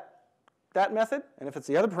call that method, and if it's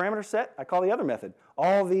the other parameter set, I call the other method.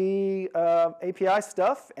 All the API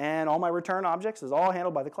stuff and all my return objects is all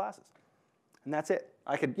handled by the classes, and that's it.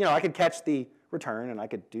 I could catch the return and I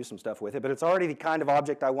could do some stuff with it, but it's already the kind of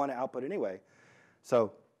object I want to output anyway.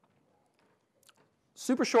 So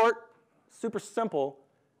super short, super simple,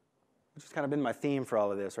 which has kind of been my theme for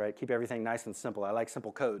all of this, right? Keep everything nice and simple. I like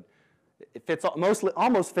simple code. It fits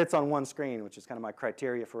almost fits on one screen, which is kind of my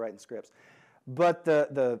criteria for writing scripts. But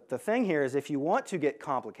the thing here is if you want to get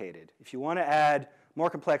complicated, if you want to add more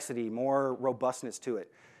complexity, more robustness to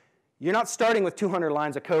it, you're not starting with 200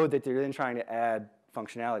 lines of code that you're then trying to add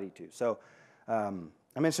functionality to. So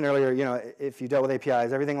I mentioned earlier, you know, if you dealt with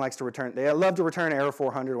APIs, everything likes to return, they love to return error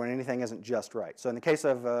 400 when anything isn't just right. So in the case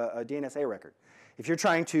of a DNS A record, if you're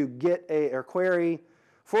trying to get or query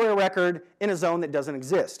for a record in a zone that doesn't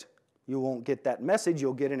exist, you won't get that message,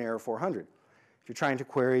 you'll get an error 400. If you're trying to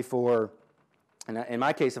query for, and in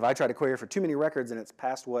my case, if I try to query for too many records and it's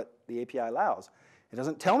past what the API allows, it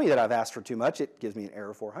doesn't tell me that I've asked for too much, it gives me an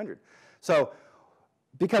error 400. So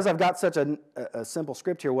because I've got such a simple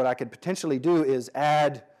script here, what I could potentially do is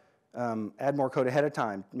add more code ahead of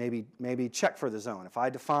time, maybe check for the zone. If I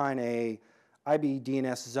define a IB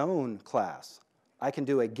DNS zone class, I can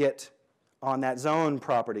do a get on that zone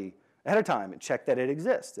property ahead of time and check that it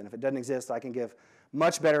exists. And if it doesn't exist, I can give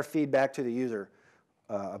much better feedback to the user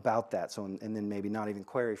about that. So, and then maybe not even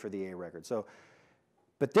query for the A record. So,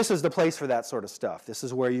 but this is the place for that sort of stuff. This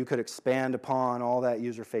is where you could expand upon all that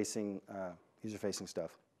user-facing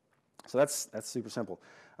stuff. So that's super simple.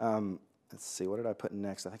 Let's see, what did I put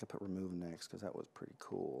next? I think I put remove next because that was pretty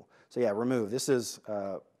cool. So yeah, remove. This is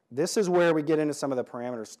where we get into some of the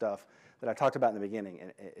parameter stuff that I talked about in the beginning.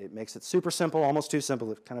 And it makes it super simple, almost too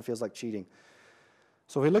simple. It kind of feels like cheating.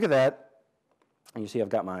 So if we look at that, and you see I've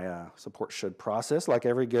got my support should process, like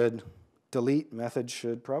every good delete method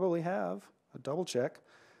should probably have a double check.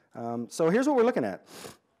 So here's what we're looking at.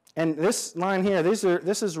 And this line here, this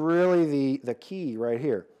is really the key right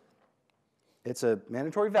here. It's a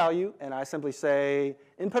mandatory value, and I simply say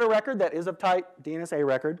input a record that is of type DNS A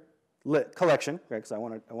record collection, right? Because I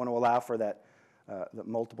want to allow for that the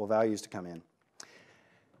multiple values to come in.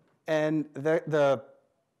 And the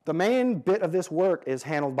main bit of this work is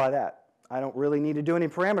handled by that. I don't really need to do any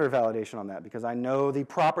parameter validation on that because I know the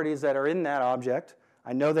properties that are in that object.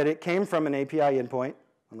 I know that it came from an API endpoint,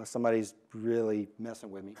 unless somebody's really messing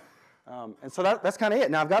with me. And so that's kind of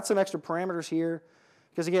it. Now I've got some extra parameters here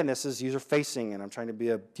because again, this is user-facing, and I'm trying to be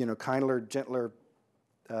a kinder, gentler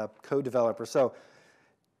code developer. So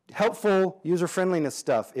helpful user-friendliness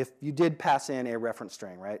stuff. If you did pass in a reference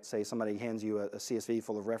string, right? Say somebody hands you a CSV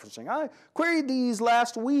full of reference string. I queried these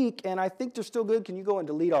last week, and I think they're still good. Can you go and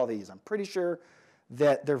delete all these? I'm pretty sure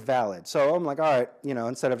that they're valid. So I'm like, all right,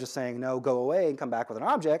 instead of just saying no, go away and come back with an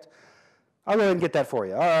object, I'll go ahead and get that for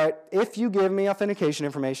you. All right, if you give me authentication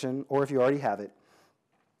information, or if you already have it,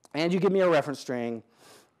 and you give me a reference string,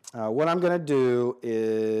 what I'm going to do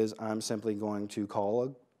is I'm simply going to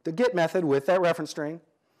call the get method with that reference string.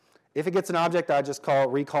 If it gets an object, I just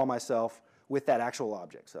recall myself with that actual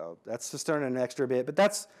object. So that's just turning an extra bit. But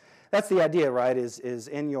that's the idea, right, is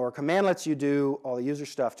in your commandlets you do all the user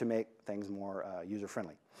stuff to make things more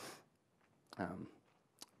user-friendly.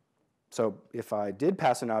 So if I did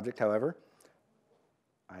pass an object, however,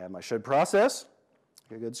 I have my should process,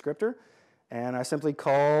 a good scripter, and I simply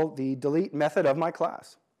call the delete method of my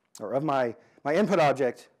class, or of my input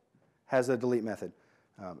object has a delete method.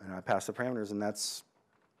 And I pass the parameters, and that's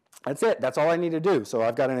it. That's all I need to do. So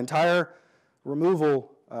I've got an entire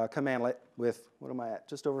removal commandlet with, what am I at?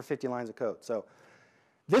 Just over 50 lines of code. So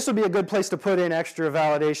this would be a good place to put in extra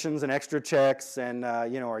validations and extra checks. And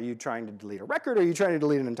are you trying to delete a record? Or are you trying to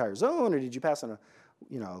delete an entire zone? Or did you pass on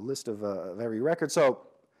a list of every record? So,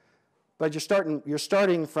 but you're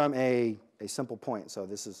starting from a simple point. So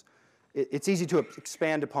this is, it's easy to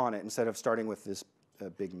expand upon it instead of starting with this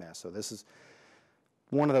big mess. So this is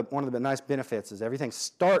one of the nice benefits is everything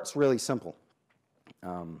starts really simple.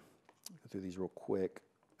 Go through these real quick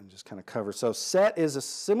and just kind of cover. So set is a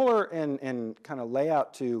similar in kind of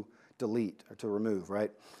layout to delete or to remove,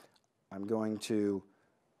 right? I'm going to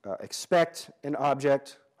expect an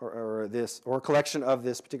object or a collection of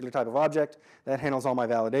this particular type of object that handles all my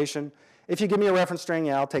validation. If you give me a reference string,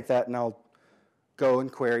 yeah, I'll take that and I'll go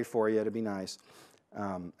and query for you to be nice.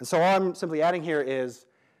 And so all I'm simply adding here is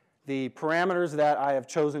the parameters that I have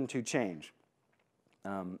chosen to change.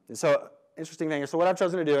 So interesting thing here. So what I've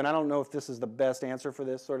chosen to do, and I don't know if this is the best answer for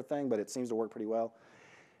this sort of thing, but it seems to work pretty well.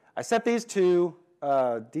 I set these to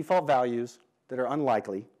default values that are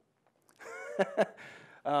unlikely.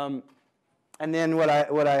 And then what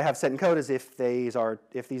I have set in code is if these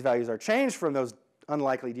values are changed from those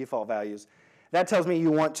unlikely default values, that tells me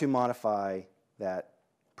you want to modify that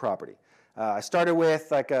property. I started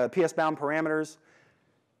with like PS-bound parameters.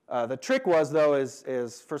 The trick was, though,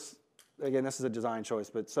 is first, again, this is a design choice,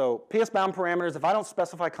 but so PS-bound parameters, if I don't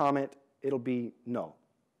specify comment, it'll be null.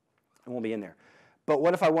 It won't be in there. But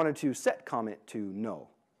what if I wanted to set comment to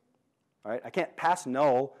null? All right? I can't pass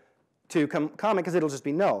null to comment because it'll just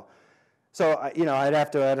be null. So I'd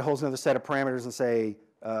have to add a whole other set of parameters and say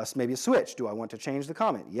maybe a switch. Do I want to change the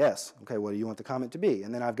comment? Yes. Okay, what do you want the comment to be?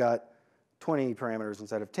 And then I've got 20 parameters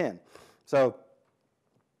instead of 10. So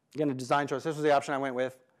again, a design choice. This was the option I went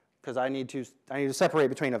with because I need to separate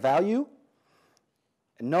between a value,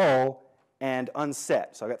 a null, and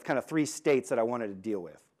unset. So I've got kind of three states that I wanted to deal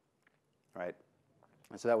with, right?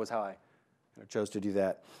 And so that was how I chose to do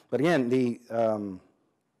that. But again,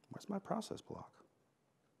 where's my process block?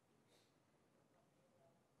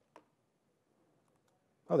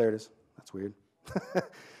 Oh, there it is. That's weird.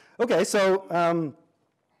 Okay, so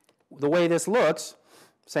the way this looks,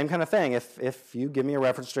 same kind of thing. If you give me a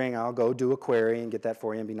reference string, I'll go do a query and get that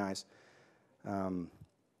for you and be nice.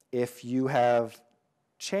 If you have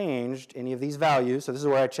changed any of these values, so this is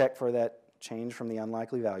where I check for that change from the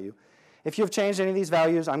unlikely value. If you've changed any of these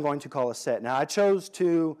values, I'm going to call a set. Now, I chose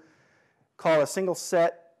to call a single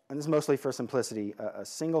set, and this is mostly for simplicity, a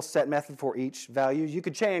single set method for each value. You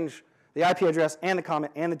could change the IP address and the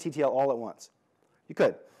comment and the TTL all at once. You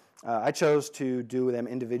could. I chose to do them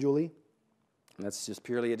individually. And that's just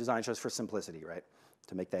purely a design choice for simplicity, right?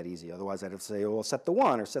 To make that easy. Otherwise, I'd have to say, oh, well, set the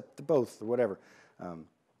one or set the both or whatever.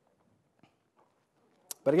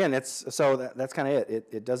 But again, that's kind of it.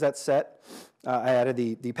 It does that set. I added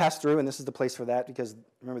the pass-through, and this is the place for that because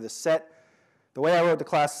remember the set, the way I wrote the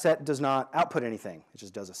class, set does not output anything. It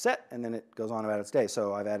just does a set, and then it goes on about its day.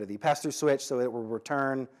 So I've added the pass-through switch so it will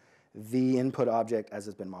return the input object as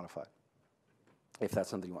it's been modified, if that's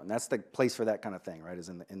something you want. And that's the place for that kind of thing, right, is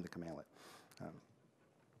in the commandlet. So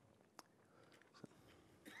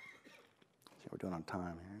we're doing on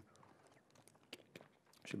time here.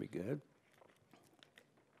 Should be good.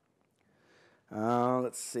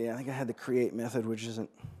 Let's see. I think I had the create method, which isn't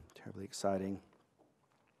terribly exciting.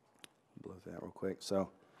 Blow through that real quick. So,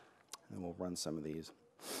 and then we'll run some of these.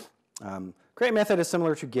 Create method is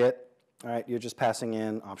similar to get. All right, you're just passing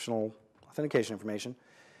in optional authentication information,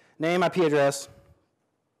 name, IP address,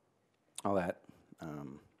 all that.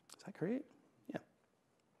 Does that create? Yeah.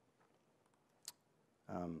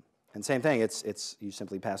 And same thing. It's you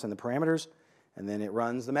simply pass in the parameters, and then it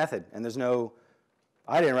runs the method. And there's no.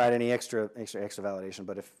 I didn't write any extra validation,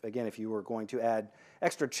 but if you were going to add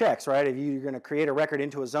extra checks, right? If you're going to create a record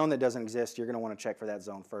into a zone that doesn't exist, you're going to want to check for that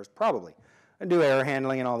zone first, probably, and do error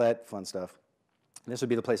handling and all that fun stuff. And this would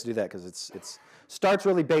be the place to do that because it starts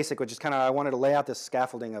really basic, which is kind of I wanted to lay out this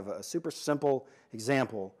scaffolding of a super simple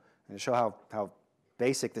example and to show how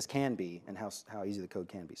basic this can be and how easy the code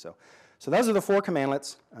can be. So those are the 4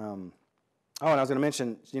 commandlets. And I was going to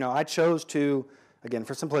mention, I chose to, again,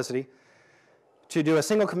 for simplicity, to do a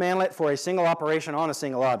single commandlet for a single operation on a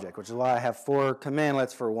single object, which is why I have 4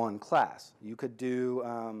 commandlets for one class. You could do,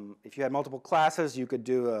 if you had multiple classes, you could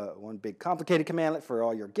do one big complicated commandlet for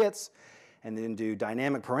all your gets, and then do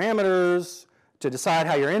dynamic parameters to decide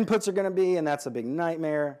how your inputs are going to be, and that's a big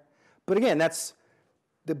nightmare. But again, that's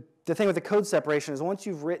the thing with the code separation is once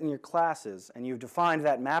you've written your classes and you've defined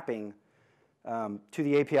that mapping to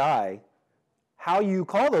the API, how you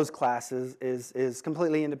call those classes is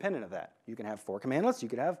completely independent of that. You can have 4 commandlets, you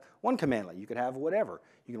could have 1 commandlet, you could have whatever.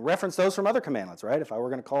 You can reference those from other commandlets, right? If I were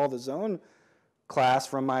going to call the zone class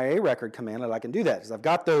from my arecord commandlet, I can do that because I've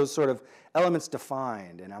got those sort of elements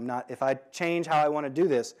defined, and I'm not, if I change how I want to do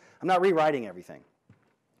this, I'm not rewriting everything.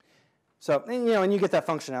 So, and you get that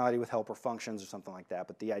functionality with helper functions or something like that,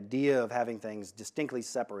 but the idea of having things distinctly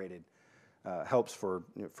separated helps for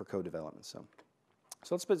code development. So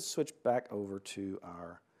let's switch back over to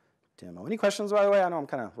our demo. Any questions, by the way? I know I'm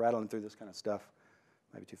kind of rattling through this kind of stuff.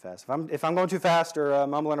 Might be too fast. If I'm going too fast or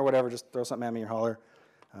mumbling or whatever, just throw something at me or holler.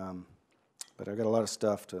 But I've got a lot of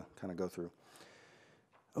stuff to kind of go through.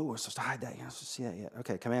 Oh, we're supposed to hide that. You're not supposed to see that yet.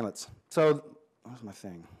 Okay, commandlets. So where's my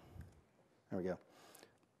thing? There we go.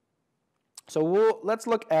 So let's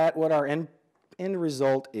look at what our end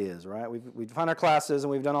result is, right? We've defined our classes,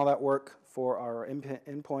 and we've done all that work for our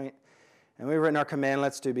endpoint. And we've written our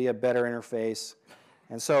commandlets to be a better interface.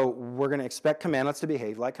 And so we're going to expect commandlets to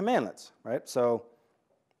behave like commandlets, right? So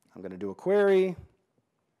I'm going to do a query.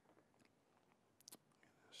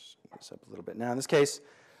 This up a little bit. Now, in this case,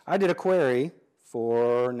 I did a query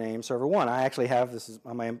for name server 1. I actually have, this is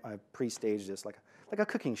on I pre-staged this like a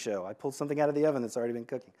cooking show. I pulled something out of the oven that's already been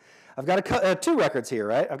cooking. I've got 2 records here,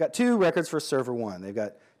 right? I've got 2 records for server 1. They've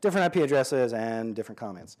got different IP addresses and different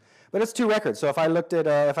comments. But it's 2 records. So if I looked at,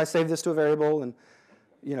 if I saved this to a variable, and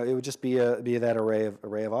it would just be that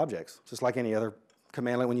array of objects, just like any other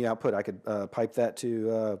commandlet. When you output, I could pipe that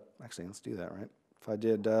to. Actually, let's do that, right? If I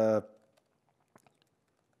did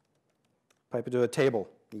pipe it to a table,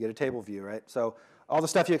 you get a table view, right? So all the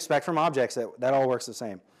stuff you expect from objects, that all works the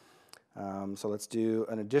same. So let's do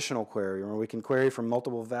an additional query where we can query from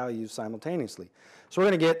multiple values simultaneously. So we're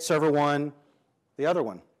going to get server 1, the other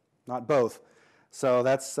one, not both. So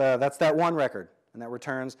that's that 1 record, and that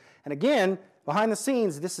returns. And again, behind the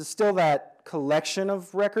scenes, this is still that collection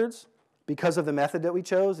of records because of the method that we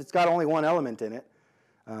chose. It's got only 1 element in it.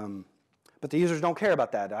 But the users don't care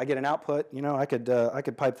about that. I get an output. I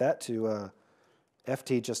could pipe that to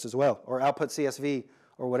FT just as well, or output CSV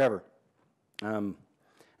or whatever.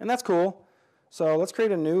 And that's cool. So let's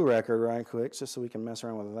create a new record right quick just so we can mess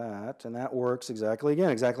around with that. And that works exactly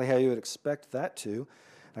how you would expect that to.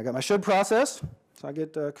 I got my should process. So I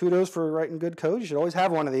get kudos for writing good code. You should always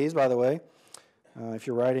have one of these, by the way, if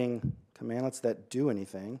you're writing commandlets that do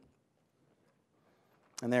anything.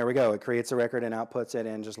 And there we go. It creates a record and outputs it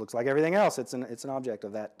and just looks like everything else. It's an object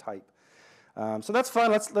of that type. So that's fun.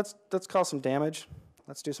 Let's cause some damage.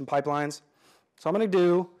 Let's do some pipelines. So I'm going to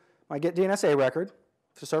do my get DNSA record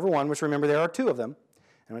for server 1, which remember there are 2 of them.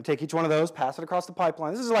 I'm going to take each one of those, pass it across the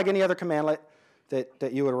pipeline. This is like any other commandlet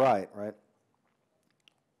that you would write, right?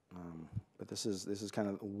 But this is kind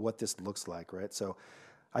of what this looks like, right? So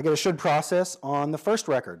I get a should process on the first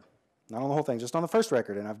record, not on the whole thing, just on the first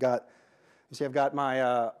record. And I've got my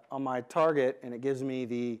on my target, and it gives me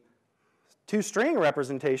the 2-string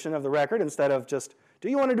representation of the record instead of just, do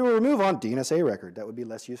you want to do a remove on DNSA record? That would be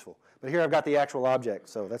less useful. But here I've got the actual object,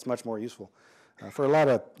 so that's much more useful for a lot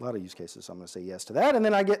of use cases. So I'm going to say yes to that, and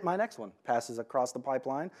then I get my next one. Passes across the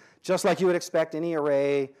pipeline, just like you would expect any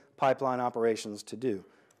array pipeline operations to do.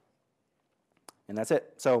 And that's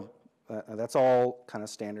it. So that's all kind of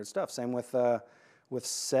standard stuff. Same with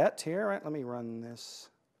set here, right? Let me run this.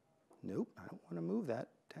 Nope, I don't want to move that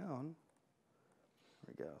down.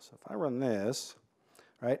 There we go. So if I run this,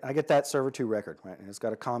 right, I get that server 2 record, right? And it's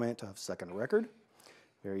got a comment of second record.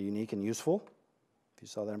 Very unique and useful. If you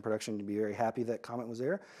saw that in production, you'd be very happy that comment was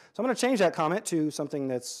there. So I'm going to change that comment to something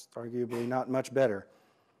that's arguably not much better.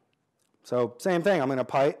 So same thing. I'm going to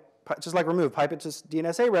pipe, just like remove, pipe it to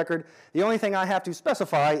DNSA record. The only thing I have to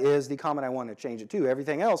specify is the comment I want to change it to.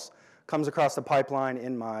 Everything else comes across the pipeline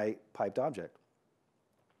in my piped object.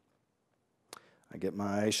 I get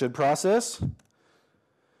my should process.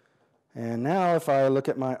 And now if I look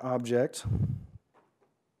at my object,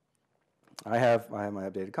 I have my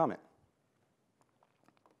updated comment.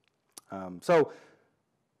 So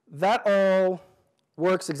that all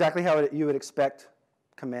works exactly how you would expect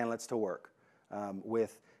commandlets to work,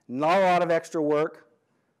 with not a lot of extra work,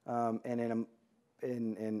 and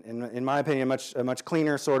in my opinion, a much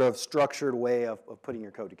cleaner sort of structured way of putting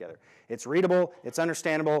your code together. It's readable, it's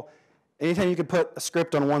understandable. Anytime you could put a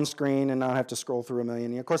script on one screen and not have to scroll through a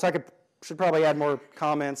million. Of course, I should probably add more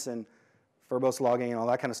comments and verbose logging and all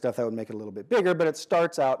that kind of stuff. That would make it a little bit bigger, but it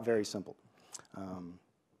starts out very simple.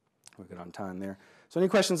 We're good on time there. So any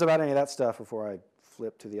questions about any of that stuff before I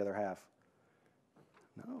flip to the other half?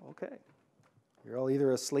 No? Okay. You're all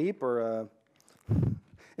either asleep or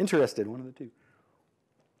interested, one of the two.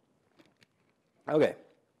 Okay.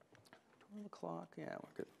 12 o'clock, yeah,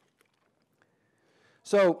 we're good.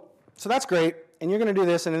 So that's great, and you're going to do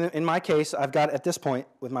this, and in my case, I've got, at this point,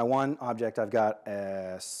 with my one object, I've got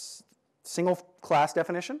a single class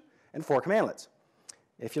definition and 4 commandlets.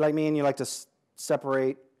 If you're like me and you like to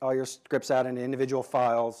separate all your scripts out into individual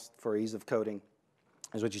files for ease of coding,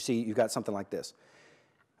 is what you see, you've got something like this.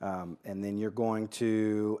 And then you're going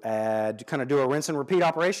to add, kind of do a rinse and repeat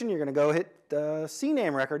operation. You're going to go hit the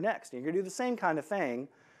CNAME record next. And you're going to do the same kind of thing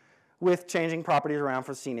with changing properties around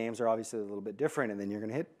for CNAMEs are obviously a little bit different. And then you're going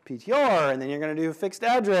to hit PTR, and then you're going to do fixed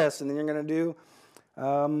address, and then you're going to do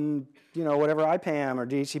whatever IPAM or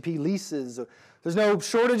DHCP leases. There's no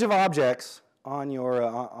shortage of objects on your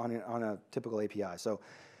on a typical API. So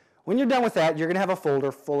when you're done with that, you're going to have a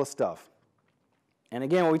folder full of stuff. And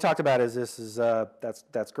again, what we talked about is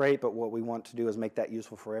that's great, but what we want to do is make that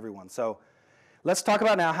useful for everyone. So let's talk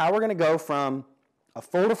about now how we're going to go from a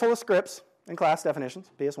folder full of scripts and class definitions,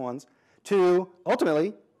 PS1s, to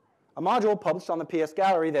ultimately a module published on the PS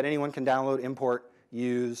gallery that anyone can download, import,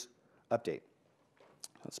 use, update.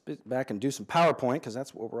 Let's get back and do some PowerPoint, because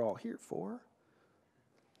that's what we're all here for.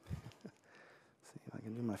 See if I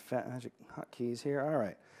can do my fat magic hotkeys here. All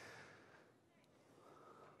right.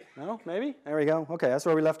 No, maybe? There we go. Okay, that's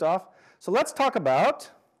where we left off. So let's talk about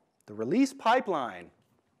the release pipeline.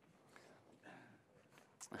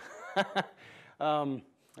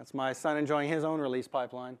 That's my son enjoying his own release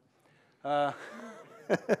pipeline. So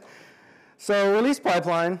release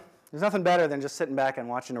pipeline, there's nothing better than just sitting back and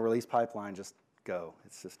watching a release pipeline just go.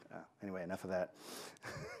 It's just, anyway, enough of that.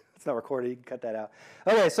 It's not recorded, you can cut that out.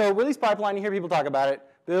 Okay, so release pipeline, you hear people talk about it.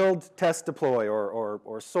 Build, test, deploy,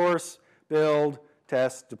 or source, build,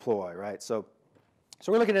 test, deploy, right? So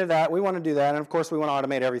we're looking at that. We want to do that, and of course we want to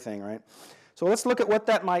automate everything, right? So let's look at what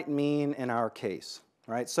that might mean in our case,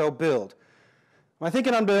 right? So build. My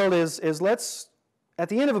thinking on build is let's, at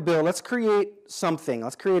the end of a build, let's create something.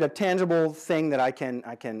 Let's create a tangible thing that I can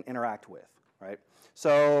interact with, right?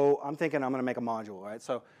 So I'm thinking I'm going to make a module, right?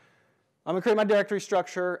 So I'm going to create my directory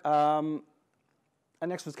structure. And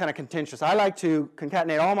next one's kind of contentious. I like to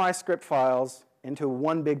concatenate all my script files into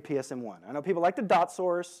one big PSM1. I know people like the dot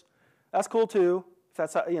source. That's cool too, if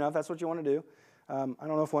that's, if that's what you want to do. I don't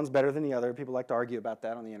know if one's better than the other. People like to argue about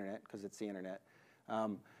that on the internet because it's the internet.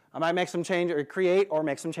 I might make some change or create or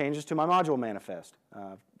make some changes to my module manifest.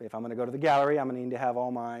 If I'm going to go to the gallery, I'm going to need to have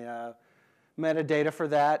all my metadata for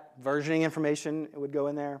that. Versioning information would go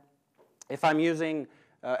in there. If I'm using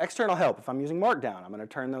external help, if I'm using Markdown, I'm going to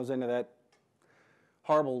turn those into that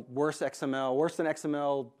horrible, worse than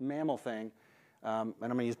XML mammal thing. And I'm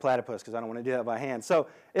going to use Platypus because I don't want to do that by hand. So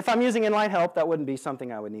if I'm using inline help, that wouldn't be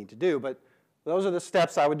something I would need to do. But those are the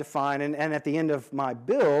steps I would define. And at the end of my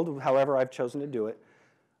build, however I've chosen to do it,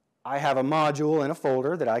 I have a module in a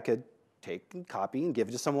folder that I could take and copy and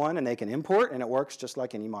give to someone, and they can import, and it works just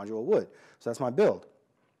like any module would. So that's my build.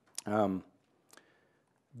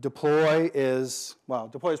 Deploy is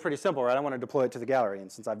pretty simple, right? I want to deploy it to the gallery.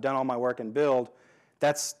 And since I've done all my work in build,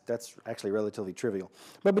 that's actually relatively trivial.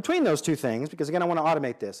 But between those two things, because again, I want to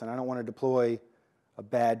automate this, and I don't want to deploy a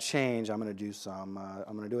bad change, I'm going to do I'm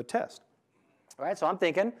going to do a test. All right, so I'm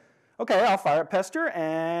thinking, okay, I'll fire up Pester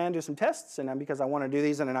and do some tests, and because I want to do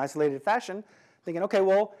these in an isolated fashion, thinking, okay,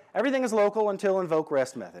 well, everything is local until invoke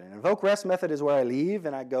REST method. And invoke REST method is where I leave,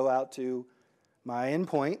 and I go out to my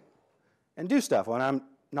endpoint and do stuff. Well, I'm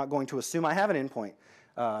not going to assume I have an endpoint.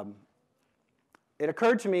 It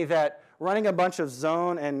occurred to me that running a bunch of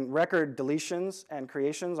zone and record deletions and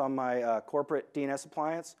creations on my corporate DNS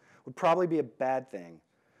appliance would probably be a bad thing.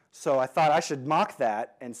 So I thought I should mock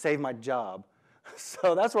that and save my job.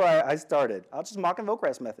 So that's where I started. I'll just mock invoke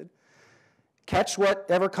REST method, catch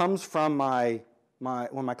whatever comes from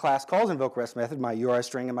when my class calls invoke REST method, my URI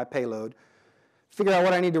string and my payload, figure out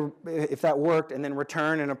what I need to, if that worked, and then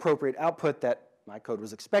return an appropriate output that my code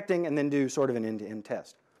was expecting, and then do sort of an end-to-end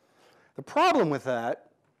test. The problem with that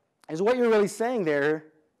is what you're really saying there,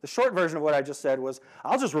 the short version of what I just said was,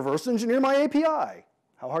 I'll just reverse engineer my API.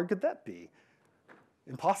 How hard could that be?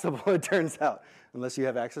 Impossible, it turns out, unless you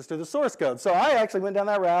have access to the source code. So I actually went down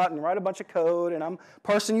that route and write a bunch of code, and I'm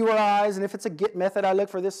parsing URIs, and if it's a get method, I look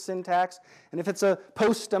for this syntax, and if it's a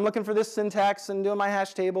post, I'm looking for this syntax and doing my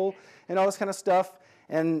hash table and all this kind of stuff.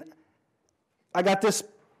 And I got this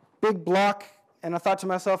big block, and I thought to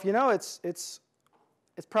myself, it's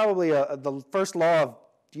probably the first law of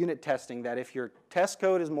unit testing that if your test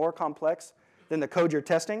code is more complex than the code you're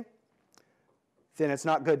testing, then it's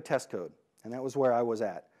not good test code. And that was where I was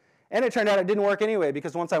at. And it turned out it didn't work anyway,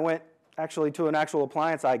 because once I went actually to an actual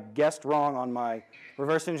appliance, I guessed wrong on my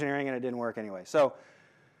reverse engineering, and it didn't work anyway. So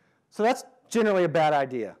So that's generally a bad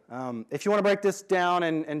idea. If you want to break this down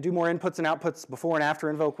and do more inputs and outputs before and after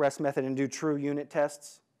invoke REST method and do true unit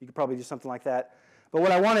tests, you could probably do something like that. But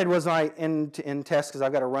what I wanted was my end-to-end test, because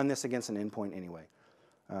I've got to run this against an endpoint anyway.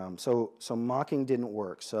 So mocking didn't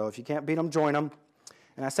work. So if you can't beat them, join them.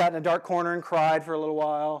 And I sat in a dark corner and cried for a little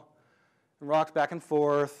while, and rocked back and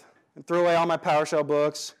forth, and threw away all my PowerShell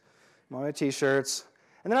books, all my T-shirts.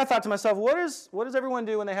 And then I thought to myself, what does everyone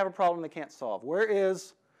do when they have a problem they can't solve? Where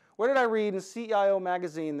did I read in CIO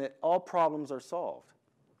magazine that all problems are solved?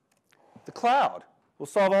 The cloud will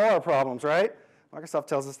solve all our problems, right? Microsoft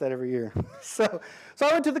tells us that every year. So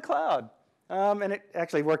I went to the cloud, and it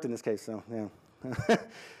actually worked in this case. So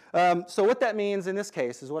yeah. So what that means in this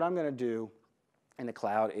case is what I'm going to do in the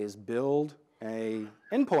cloud is build a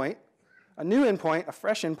endpoint, a new endpoint, a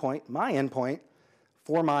fresh endpoint, my endpoint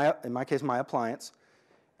for in my case, my appliance.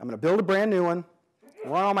 I'm going to build a brand new one,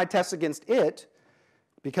 run all my tests against it,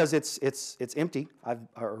 because it's empty. I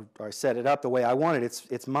set it up the way I want it.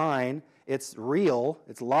 It's mine. It's real.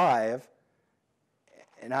 It's live.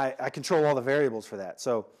 And I control all the variables for that.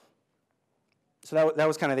 So that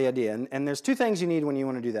was kind of the idea. And there's two things you need when you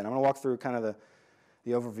want to do that. I'm going to walk through kind of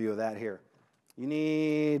the overview of that here. You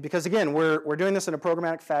need, because again, we're doing this in a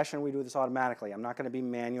programmatic fashion. We do this automatically. I'm not going to be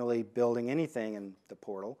manually building anything in the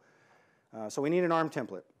portal. So we need an ARM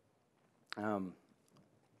template.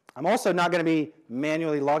 I'm also not going to be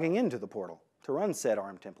manually logging into the portal to run said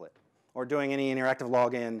ARM template or doing any interactive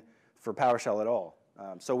login for PowerShell at all.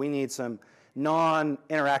 So we need some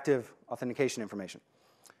non-interactive authentication information.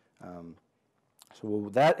 So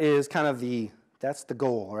that is kind of that's the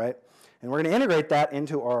goal, right? And we're going to integrate that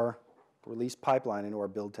into our release pipeline, into our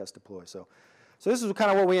build, test, deploy. So this is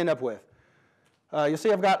kind of what we end up with. You'll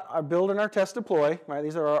see I've got our build and our test deploy, right?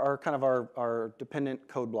 These are our dependent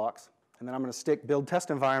code blocks. And then I'm going to stick build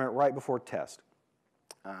test environment right before test.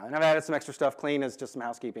 And I've added some extra stuff. Clean is just some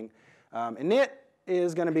housekeeping. Init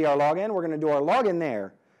is going to be our login. We're going to do our login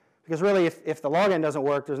there. Because really, if the login doesn't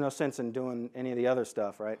work, there's no sense in doing any of the other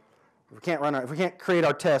stuff, right? If we can't create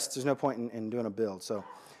our tests, there's no point in doing a build. So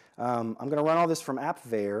I'm going to run all this from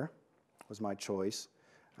appveyor, was my choice.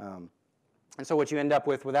 And so what you end up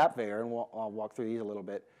with appveyor, and I'll walk through these a little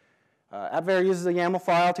bit. Appveyor uses a YAML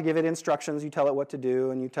file to give it instructions. You tell it what to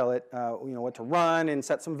do, and you tell it what to run, and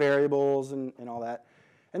set some variables and all that.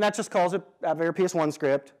 And that just calls it appveyor PS1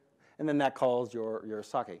 script, and then that calls your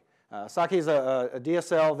Sake. Sake is a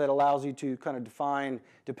DSL that allows you to kind of define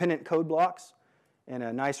dependent code blocks in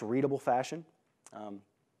a nice readable fashion.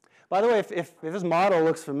 By the way, if this model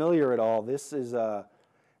looks familiar at all, this is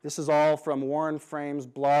all from Warren Frame's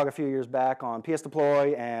blog a few years back on PS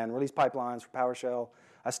deploy and release pipelines for PowerShell.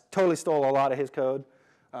 I totally stole a lot of his code,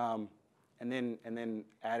 and then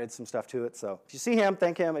added some stuff to it. So if you see him,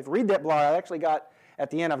 thank him. If you read that blog, I actually at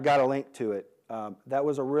the end, I've got a link to it. That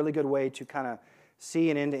was a really good way to kind of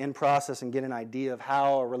see an end-to-end process and get an idea of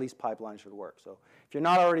how a release pipeline should work. So if you're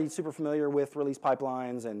not already super familiar with release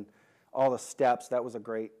pipelines and all the steps, that was a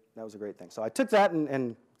great thing. So I took that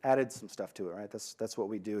and added some stuff to it, right? That's what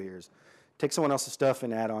we do here is take someone else's stuff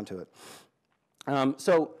and add on to it.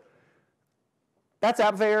 So that's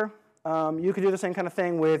appveyor. You could do the same kind of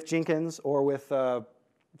thing with Jenkins or with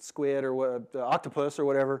Squid or Octopus or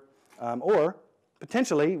whatever, or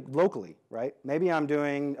potentially locally, right? Maybe I'm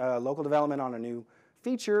doing local development on a new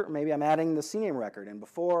feature. Maybe I'm adding the CNAME record. And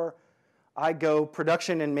before I go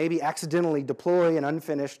production and maybe accidentally deploy an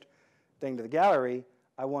unfinished thing to the gallery,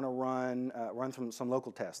 I want to run some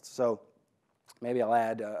local tests. So maybe I'll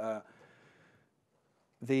add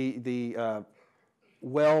the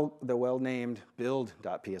well-named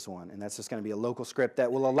build.ps1, and that's just going to be a local script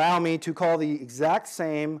that will allow me to call the exact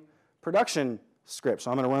same production script.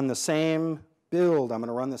 So I'm going to run the same build. I'm going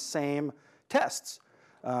to run the same tests,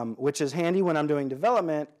 which is handy when I'm doing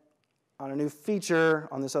development on a new feature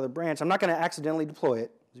on this other branch. I'm not going to accidentally deploy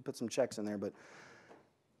it. You put some checks in there, but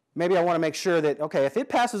maybe I want to make sure that, okay, if it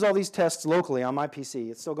passes all these tests locally on my PC,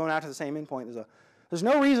 it's still going out to the same endpoint. There's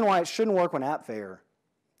no reason why it shouldn't work when appveyor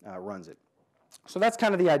runs it. So that's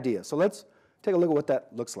kind of the idea. So let's take a look at what that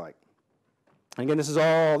looks like. And again, this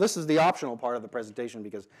is the optional part of the presentation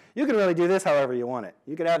because you can really do this however you want it.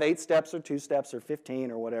 You could have 8 steps or 2 steps or 15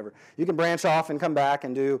 or whatever. You can branch off and come back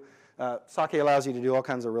and do, Sake allows you to do all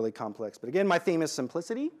kinds of really complex. But again, my theme is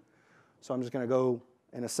simplicity. So I'm just going to go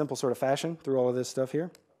in a simple sort of fashion through all of this stuff here.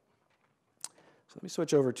 So let me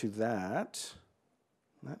switch over to that.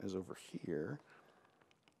 That is over here.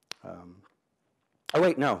 Oh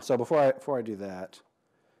wait, no. So before I do that,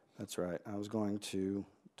 that's right. I was going to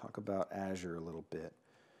talk about Azure a little bit.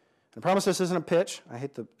 I promise this isn't a pitch. I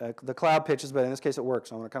hate the cloud pitches, but in this case it works.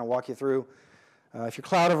 So I'm going to kind of walk you through If you're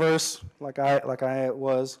cloud averse, like I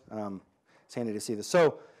was, it's handy to see this.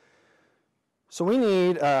 So we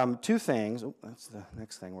need two things. Oh, that's the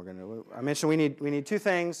next thing we're going to do. I mentioned we need two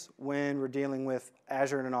things when we're dealing with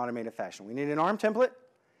Azure in an automated fashion. We need an ARM template,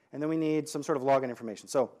 and then we need some sort of login information.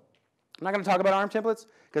 So I'm not going to talk about ARM templates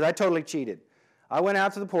because I totally cheated. I went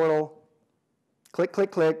out to the portal, click,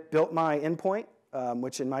 click, click, built my endpoint,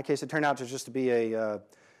 which in my case it turned out to just be a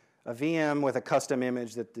VM with a custom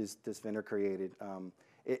image that this vendor created.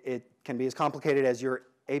 It can be as complicated as your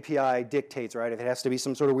API dictates, right? If it has to be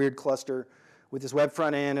some sort of weird cluster with this web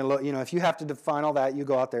front end, and if you have to define all that, you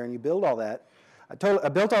go out there and you build all that. I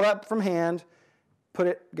built all that from hand,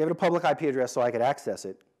 gave it a public IP address so I could access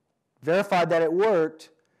it, verified that it worked,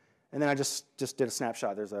 and then I just did a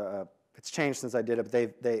snapshot. It's changed since I did it,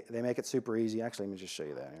 but they make it super easy. Actually, let me just show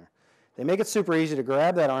you that here. They make it super easy to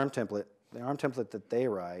grab that ARM template, the ARM template that they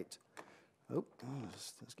write. Oh,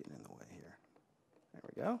 it's getting in the way here. There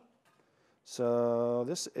we go. So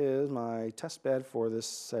this is my test bed for this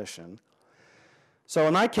session. So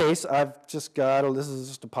in my case, I've just got, this is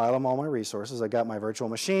just a pile of all my resources. I got my virtual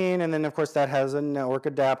machine, and then of course that has a network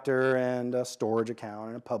adapter and a storage account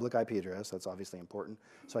and a public IP address. That's obviously important,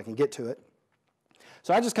 so I can get to it.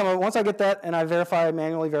 So I just come up, once I get that and I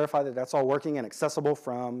manually verify that that's all working and accessible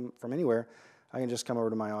from anywhere, I can just come over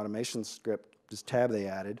to my automation script, this tab they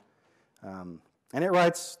added, and it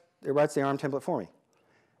writes the ARM template for me.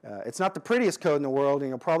 It's not the prettiest code in the world, and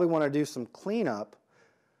you'll probably want to do some cleanup,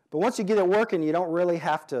 but once you get it working, you don't really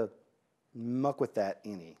have to muck with that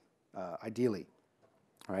any, ideally,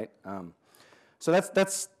 right? So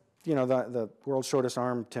that's the world's shortest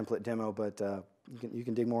ARM template demo, but you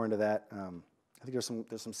can dig more into that. I think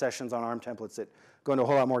there's some sessions on ARM templates that go into a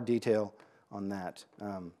whole lot more detail on that.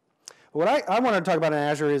 What I want to talk about in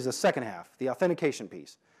Azure is the second half, the authentication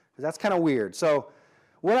piece, because that's kind of weird. So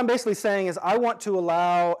what I'm basically saying is I want to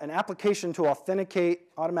allow an application to authenticate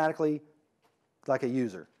automatically like a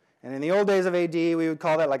user. And in the old days of AD, we would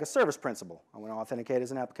call that like a service principal. I want to authenticate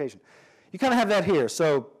as an application. You kind of have that here.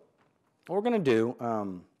 So what we're going to do,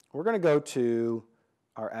 we're going to go to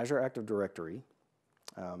our Azure Active Directory.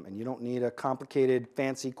 And you don't need a complicated,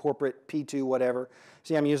 fancy corporate P2 whatever.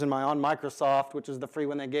 See, I'm using my On Microsoft, which is the free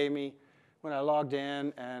one they gave me when I logged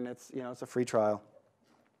in, and it's a free trial.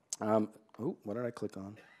 Oh, what did I click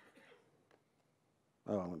on?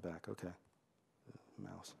 Oh, I went back. Okay,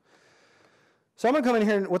 mouse. So I'm going to come in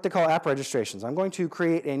here and what they call app registrations. I'm going to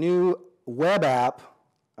create a new web app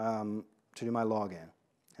to do my login.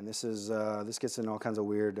 And this gets in all kinds of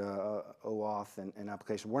weird OAuth and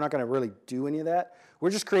application. We're not going to really do any of that. We're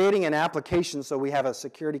just creating an application so we have a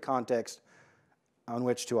security context on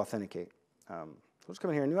which to authenticate. So let's come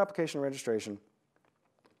in here, new application registration.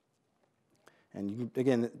 And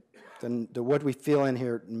again, what we fill in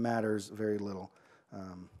here matters very little.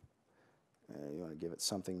 You want to give it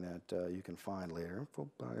something that you can find later.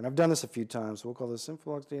 And I've done this a few times. So we'll call this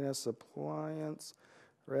Infoblox DNS appliance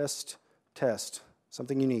REST test.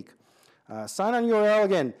 Something unique. Sign-on URL,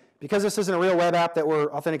 again, because this isn't a real web app that we're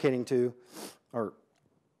authenticating to, or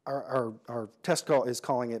our test call is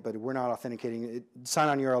calling it, but we're not authenticating it.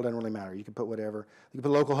 Sign-on URL doesn't really matter. You can put whatever. You can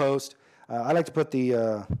put localhost. I like to put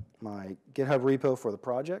my GitHub repo for the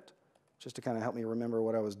project, just to kind of help me remember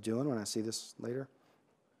what I was doing when I see this later.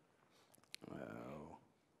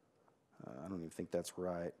 I don't even think that's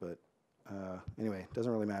right, but anyway, it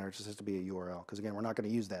doesn't really matter. It just has to be a URL, because again, we're not going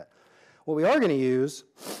to use that. What we are going to use,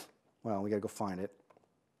 well, we got to go find it.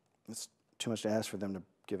 It's too much to ask for them to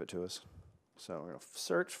give it to us. So we're going to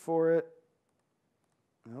search for it.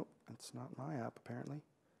 Nope, it's not my app, apparently.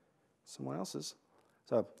 Someone else's.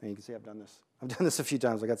 So and you can see I've done this. I've done this a few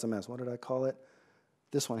times. I got some mess. What did I call it?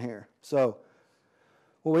 This one here. So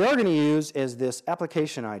what we are going to use is this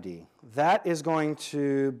application ID. That is going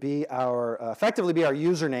to be effectively be our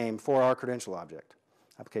username for our credential object,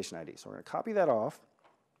 application ID. So we're going to copy that off.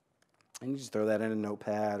 And you just throw that in a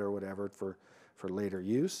notepad or whatever for later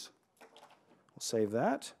use. We'll save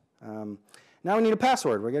that. Now we need a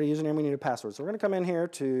password. We got a username, we need a password. So we're going to come in here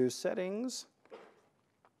to settings,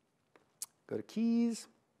 go to keys.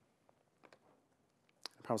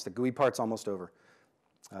 I promise the GUI part's almost over.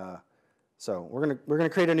 So we're going to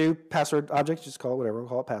create a new password object. Just call it whatever. We'll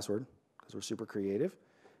call it password because we're super creative.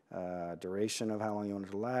 Duration of how long you want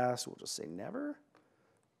it to last. We'll just say never.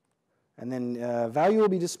 And then value will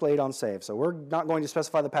be displayed on save. So we're not going to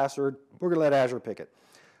specify the password. We're going to let Azure pick it.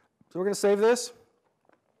 So we're going to save this,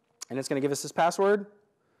 and it's going to give us this password.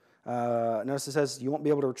 Notice it says you won't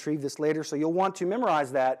be able to retrieve this later, so you'll want to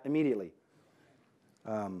memorize that immediately.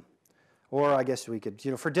 Or I guess we could,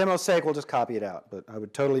 for demo's sake, we'll just copy it out. But I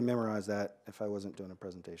would totally memorize that if I wasn't doing a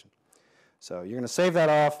presentation. So you're going to save that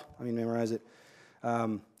off. Let me memorize it.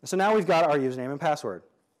 So now we've got our username and password.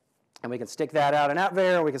 And we can stick that out in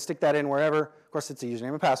appveyor. We can stick that in wherever. Of course, it's a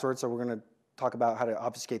username and password, so we're going to talk about how to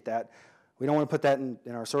obfuscate that. We don't want to put that in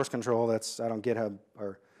our source control. That's out on GitHub.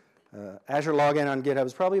 Or Azure login on GitHub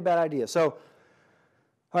is probably a bad idea. So, all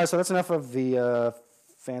right, so that's enough of the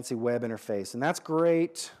fancy web interface. And that's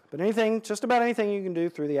great. But anything, just about anything you can do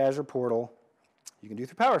through the Azure portal, you can do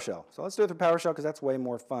through PowerShell. So let's do it through PowerShell because that's way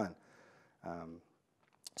more fun.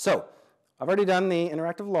 So I've already done the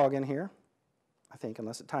interactive login here, I think,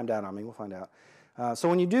 unless it timed out on me. We'll find out. So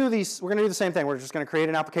when you do these, we're going to do the same thing. We're just going to create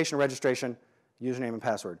an application registration, username and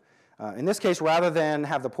password. In this case, rather than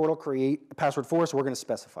have the portal create a password for us, we're going to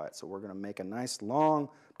specify it. So we're going to make a nice long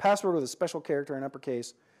password with a special character in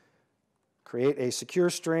uppercase, create a secure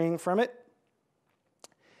string from it,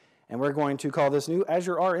 and we're going to call this new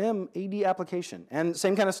Azure RM AD application. And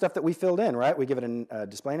same kind of stuff that we filled in, right? We give it a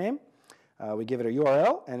display name, we give it a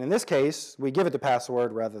URL, and in this case, we give it the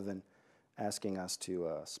password rather than asking us to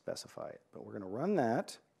specify it. But we're going to run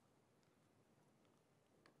that.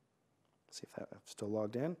 See if I'm still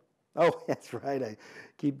logged in. Oh, that's right. I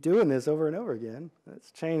keep doing this over and over again. Let's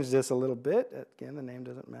change this a little bit. Again, the name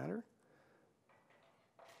doesn't matter.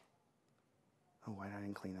 Oh, why didn't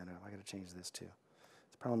I clean that up? I got to change this too.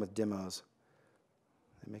 It's a problem with demos.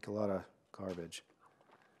 They make a lot of garbage.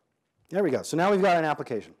 There we go. So now we've got an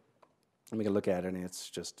application. And we can look at it, and it's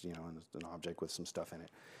just, you know, an object with some stuff in it.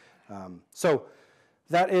 So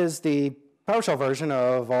that is the PowerShell version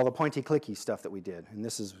of all the pointy-clicky stuff that we did, and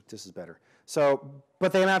this is better. So,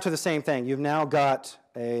 but they amount to the same thing. You've now got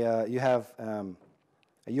you have an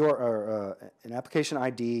application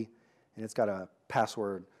ID, and it's got a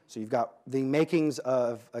password. So you've got the makings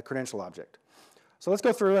of a credential object. So let's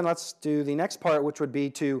go through and let's do the next part, which would be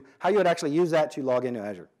to how you would actually use that to log into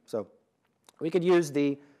Azure. So we could use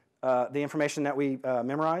the information that we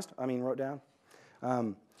wrote down.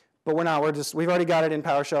 But we're not. We've already got it in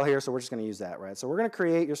PowerShell here, so we're just going to use that, right? So we're going to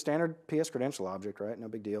create your standard PS credential object, right? No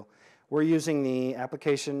big deal. We're using the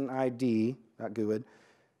application ID, .GUID,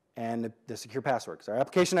 and the secure password. Because our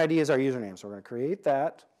application ID is our username, so we're going to create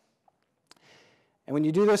that. And when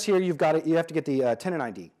you do this here, you have to get the tenant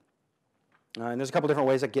ID. And there's a couple different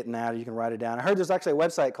ways of getting that. You can write it down. I heard there's actually a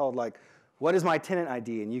website called like, what is my tenant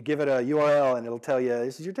ID? And you give it a URL, and it'll tell you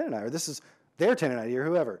this is your tenant ID, or this is their tenant ID, or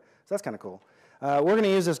whoever. So that's kind of cool. We're going to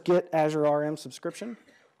use this Get Azure RM subscription,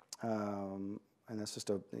 and that's just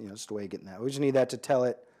a way of getting that. We just need that to tell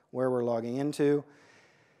it where we're logging into,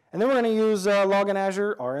 and then we're going to use Login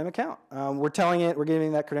Azure RM account. We're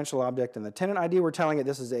giving that credential object, and the tenant ID. We're telling it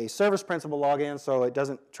this is a service principal login, so it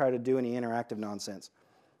doesn't try to do any interactive nonsense,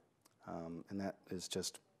 and that is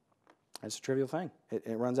just it's a trivial thing. It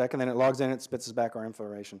runs that, and then it logs in. It spits us back our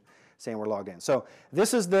information saying we're logged in. So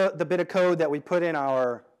this is the bit of code that we put in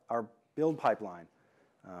our build pipeline.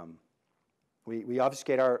 We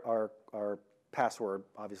obfuscate our password,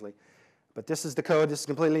 obviously, but this is the code. This is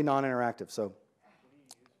completely non-interactive. So What do you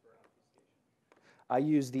use for obfuscation? I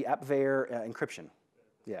use the appveyor encryption.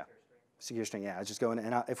 Yeah, secure string. Yeah, I just go in,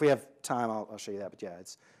 and if we have time, I'll show you that. But yeah,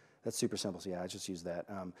 that's super simple. So yeah, I just use that.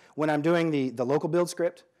 When I'm doing the local build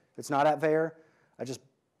script, it's not appveyor. I just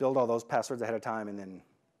build all those passwords ahead of time and then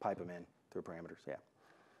pipe them in through parameters. Yeah.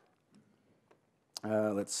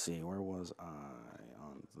 Let's see, where was I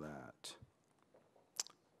on that?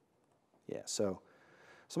 Yeah, so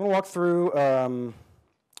I'm going to walk through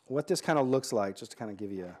what this kind of looks like, just to kind of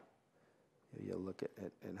give you a look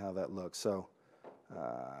at how that looks. So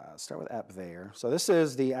start with appveyor. So this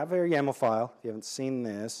is the appveyor YAML file. If you haven't seen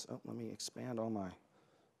this, let me expand all my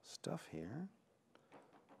stuff here.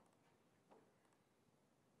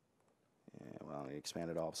 Yeah, well, let me expand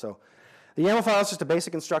it all. So the YAML file is just a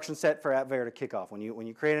basic instruction set for appveyor to kick off. When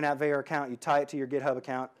you create an appveyor account, you tie it to your GitHub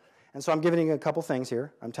account. And so I'm giving you a couple things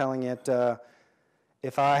here. I'm telling it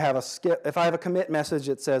if I have a commit message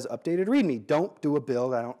that says updated README, don't do a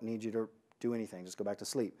build. I don't need you to do anything. Just go back to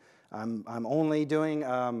sleep. I'm only doing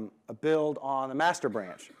a build on the master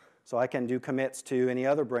branch, so I can do commits to any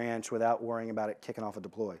other branch without worrying about it kicking off a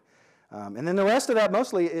deploy. And then the rest of that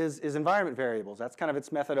mostly is environment variables. That's kind of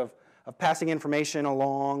its method of passing information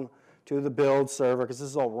along to the build server, because this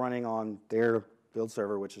is all running on their build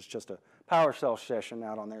server, which is just a PowerShell session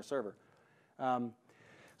out on their server.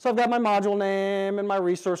 So I've got my module name and my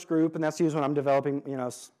resource group, and that's used when I'm developing,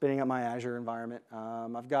 spinning up my Azure environment.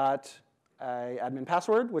 I've got an admin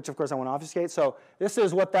password, which of course I want to obfuscate. So this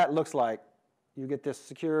is what that looks like. You get this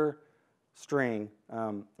secure string,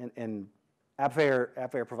 and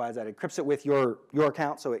appveyor provides that. It encrypts it with your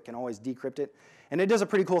account, so it can always decrypt it. And it does a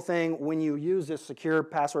pretty cool thing when you use this secure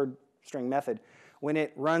password string method. when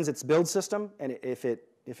it runs its build system, and if it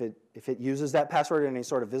uses that password in any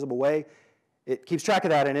sort of visible way, it keeps track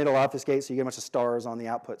of that, and it'll obfuscate, so you get a bunch of stars on the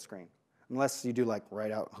output screen. Unless you do like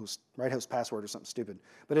right host password or something stupid.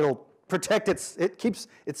 But it'll protect it keeps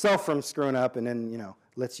itself from screwing up, and then, you know,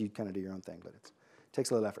 lets you kind of do your own thing, but it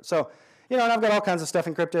takes a little effort. So, you know, and I've got all kinds of stuff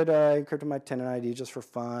encrypted. I encrypted my tenant ID just for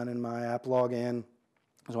fun, and my app login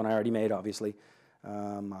is one I already made, obviously.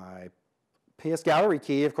 My PS gallery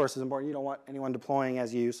key, of course, is important. You don't want anyone deploying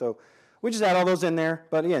as you, so we just add all those in there.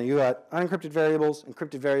 But again, you got unencrypted variables,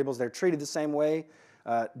 encrypted variables. They're treated the same way.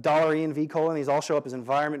 $E and $V:, these all show up as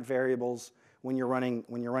environment variables when you're running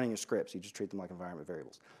your scripts. You just treat them like environment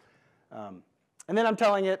variables. And then I'm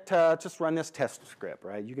telling it to just run this test script,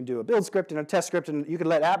 right? You can do a build script and a test script, and you can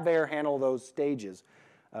let appveyor handle those stages.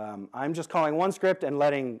 I'm just calling one script and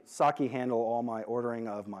letting Saki handle all my ordering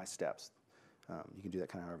of my steps. You can do that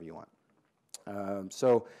kind of however you want.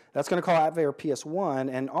 So that's going to call appveyor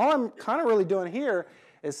PS1, and all I'm kind of really doing here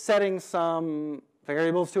is setting some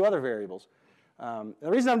variables to other variables. The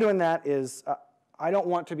reason I'm doing that is I don't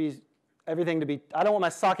want I don't want my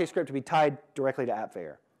Saki script to be tied directly to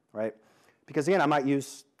appveyor, right? Because again, I might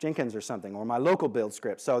use Jenkins or something, or my local build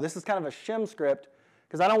script. So this is kind of a shim script,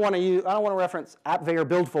 because I don't want to reference appveyor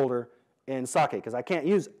build folder in Saki, because I can't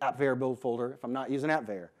use appveyor build folder if I'm not using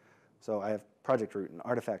appveyor. So I have project root and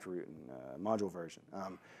artifact root and module version.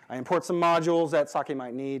 I import some modules that Saki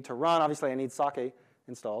might need to run. Obviously, I need Saki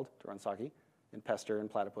installed to run Saki and Pester and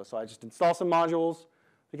Platypus. So I just install some modules,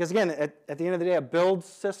 because again, at the end of the day, a build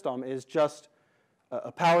system is just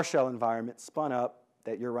a PowerShell environment spun up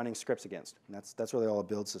that you're running scripts against. And that's really all a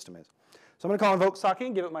build system is. So I'm going to call invoke Saki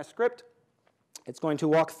and give it my script. It's going to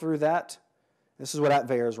walk through that. This is what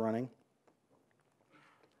appveyor is running.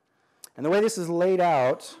 And the way this is laid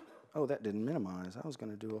out, oh, that didn't minimize. I was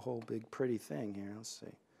going to do a whole big pretty thing here. Let's see.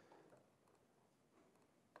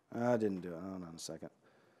 I didn't do it. Hold on a second.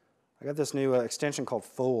 I got this new extension called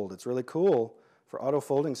Fold. It's really cool for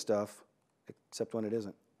auto-folding stuff, except when it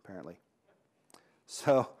isn't, apparently.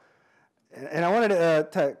 So, and I wanted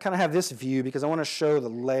to kind of have this view because I want to show the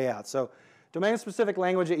layout. So domain-specific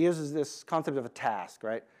language, it uses this concept of a task,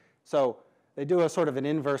 right? So they do a sort of an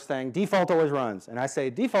inverse thing. Default always runs. And I say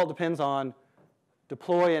default depends on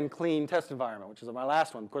deploy and clean test environment, which is my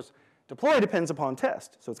last one. Of course, deploy depends upon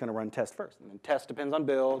test, so it's going to run test first. And then test depends on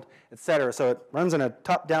build, et cetera. So it runs in a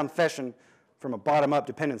top-down fashion from a bottom-up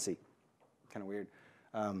dependency. Kind of weird.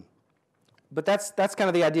 But that's kind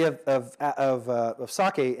of the idea of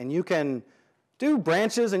Saki, and you can do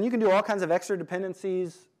branches, and you can do all kinds of extra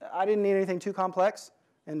dependencies. I didn't need anything too complex,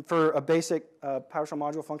 and for a basic PowerShell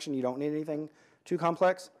module function, you don't need anything too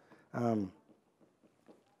complex.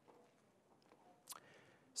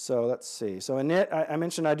 So let's see. So init, I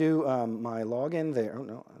mentioned I do my login there. Oh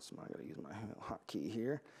no, I'm going to use my hotkey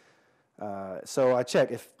here. So I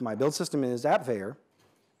check if my build system is appveyor.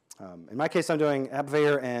 In my case, I'm doing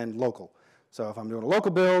appveyor and local. So if I'm doing a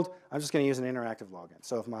local build, I'm just going to use an interactive login.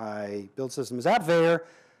 So if my build system is appveyor,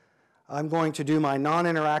 I'm going to do my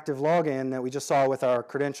non-interactive login that we just saw with our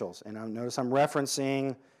credentials. And notice I'm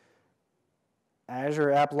referencing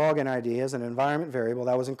Azure app login ID as an environment variable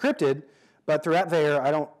that was encrypted. But through appveyor,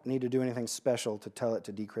 I don't need to do anything special to tell it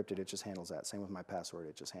to decrypt it. It just handles that. Same with my password.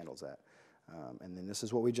 It just handles that. And then this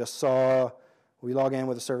is what we just saw. We log in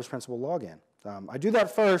with a service principal login. I do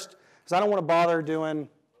that first because I don't want to bother doing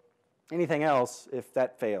anything else if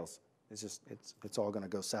that fails. It's all going to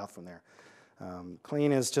go south from there.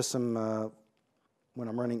 Clean is just some, when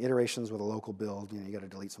I'm running iterations with a local build, you got to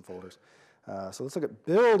delete some folders. So let's look at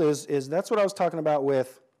build is that's what I was talking about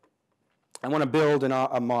with, I want to build a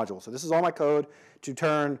module. So this is all my code to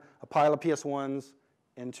turn a pile of PS1s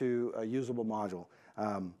into a usable module.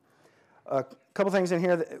 A couple things in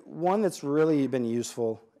here. One that's really been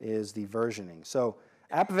useful is the versioning. So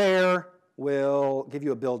appveyor will give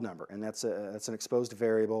you a build number, and that's an exposed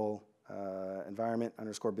variable, environment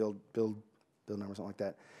underscore build number, something like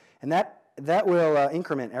that. And that will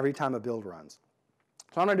increment every time a build runs.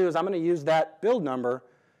 So what I'm going to do is I'm going to use that build number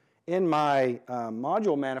in my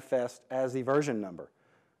module manifest as the version number.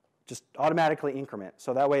 Just automatically increment.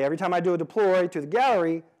 So that way every time I do a deploy to the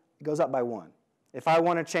gallery, it goes up by 1. If I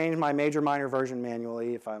want to change my major minor version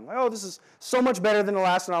manually, if I'm like, oh, this is so much better than the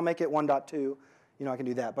last one, I'll make it 1.2, I can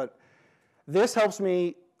do that. But this helps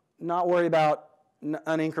me not worry about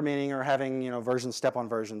unincrementing or having versions step on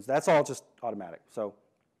versions. That's all just automatic. So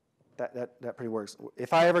that pretty works.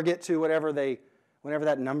 If I ever get to whenever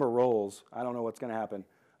that number rolls, I don't know what's going to happen.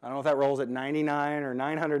 I don't know if that rolls at 99 or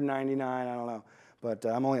 999, I don't know. But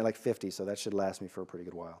I'm only at like 50, so that should last me for a pretty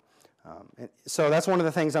good while. So that's one of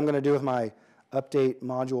the things I'm going to do with my update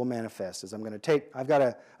module manifest. Is I'm going to take, I've got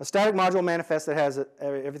a static module manifest that has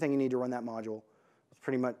everything you need to run that module. It's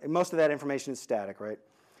pretty much, most of that information is static, right?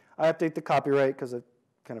 I update the copyright because I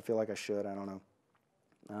kind of feel like I should, I don't know.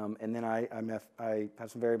 And then I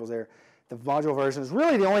have some variables there. The module version is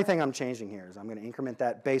really the only thing I'm changing here. Is I'm going to increment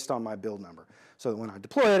that based on my build number. So that when I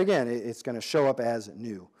deploy it again, it's going to show up as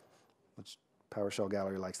new, which PowerShell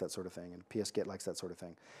Gallery likes that sort of thing, and PS-Git likes that sort of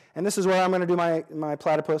thing. And this is where I'm going to do my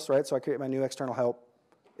platypus, right? So I create my new external help.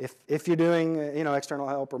 If you're doing external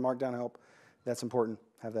help or markdown help, that's important.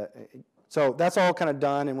 Have that. So that's all kind of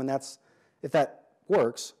done, and if that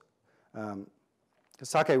works,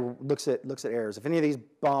 Sake looks at errors. If any of these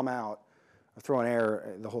bomb out or throw an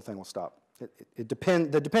error, the whole thing will stop. The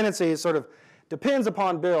dependency is sort of depends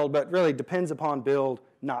upon build, but really depends upon build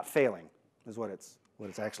not failing is what it's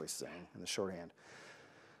actually saying in the shorthand.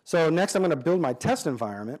 So next I'm going to build my test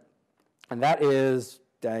environment, and that is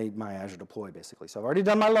my Azure deploy basically. So I've already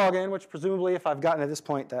done my login, which presumably if I've gotten to this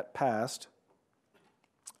point that passed.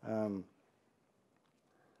 So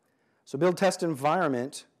build test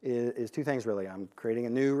environment is two things really. I'm creating a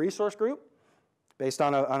new resource group based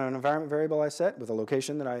on an environment variable I set with a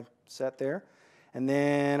location that I set there. And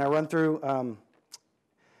then I run through,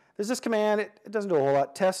 there's this command, it doesn't do a whole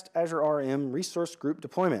lot, test Azure RM resource group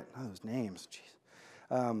deployment. Oh, those names,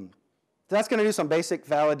 jeez. That's going to do some basic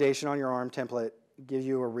validation on your ARM template, give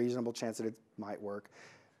you a reasonable chance that it might work.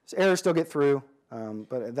 So errors still get through,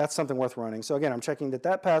 but that's something worth running. So again, I'm checking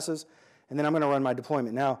that passes, and then I'm going to run my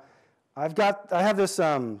deployment. Now, I have this,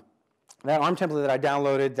 that ARM template that I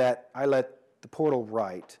downloaded that I let the portal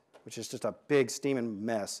write, which is just a big steaming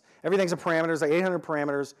mess. Everything's a parameters, like 800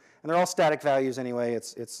 parameters, and they're all static values anyway.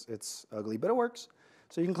 It's ugly, but it works.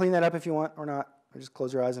 So you can clean that up if you want or not, or just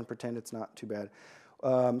close your eyes and pretend it's not too bad. So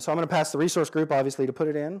I'm going to pass the resource group, obviously, to put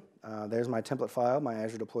it in. There's my template file, my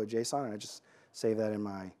Azure deploy JSON, and I just save that in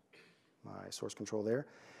my source control there.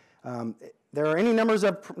 There are any number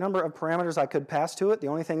of parameters I could pass to it. The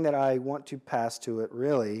only thing that I want to pass to it,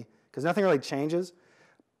 really, because nothing really changes,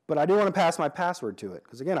 but I do want to pass my password to it.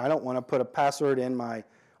 Because again, I don't want to put a password in my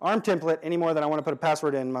ARM template any more than I want to put a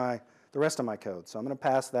password in the rest of my code. So I'm going to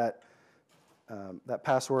pass that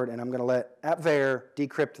password, and I'm going to let appveyor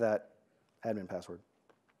decrypt that admin password.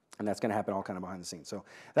 And that's going to happen all kind of behind the scenes. So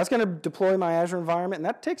that's going to deploy my Azure environment, and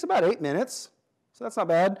that takes about 8 minutes. So that's not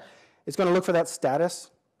bad. It's going to look for that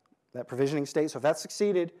status, that provisioning state. So if that's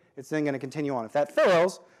succeeded, it's then going to continue on. If that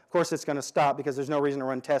fails, of course, it's going to stop because there's no reason to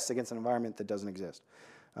run tests against an environment that doesn't exist.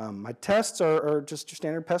 My tests are just your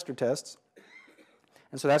standard pester tests.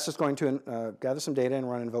 And so that's just going to gather some data and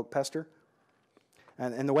run invoke pester.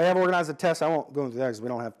 And the way I've organized the tests, I won't go into that because we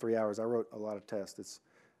don't have 3 hours. I wrote a lot of tests. It's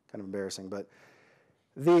kind of embarrassing. But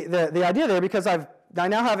the idea there, because I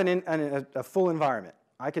now have a full environment,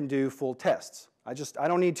 I can do full tests. I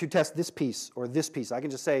don't need to test this piece or this piece. I can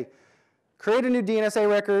just say, create a new DNSA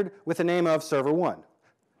record with the name of server 1.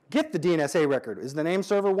 Get the DNSA record. Is the name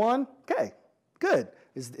server 1? Okay, good.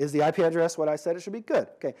 Is the IP address what I said it should be? Good.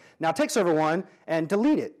 Okay. Now take server 1 and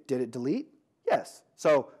delete it. Did it delete? Yes.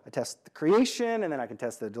 So I test the creation, and then I can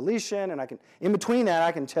test the deletion, and in between that,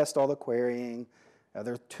 I can test all the querying.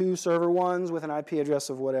 There are 2 server 1s with an IP address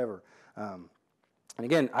of whatever. And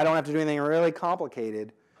again, I don't have to do anything really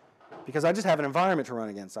complicated because I just have an environment to run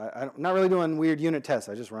against. I'm not really doing weird unit tests.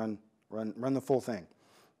 I just run the full thing.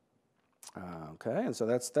 Okay, and so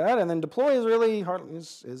that's that. And then deploy is really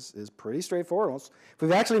is pretty straightforward. If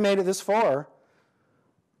we've actually made it this far,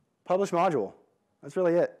 publish module. That's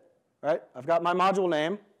really it, right? I've got my module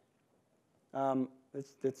name.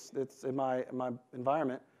 It's in my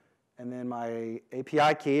environment, and then my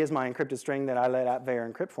API key is my encrypted string that I let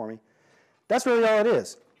appveyor encrypt for me. That's really all it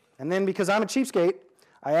is. And then because I'm a cheapskate,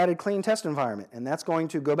 I added clean test environment, and that's going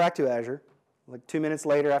to go back to Azure like 2 minutes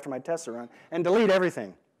later after my tests are run and delete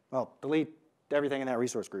everything. Well, delete everything in that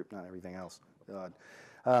resource group, not everything else.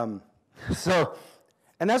 And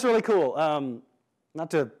that's really cool.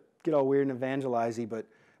 Not to get all weird and evangelize-y, but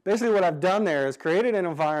basically what I've done there is created an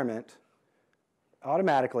environment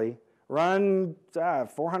automatically, run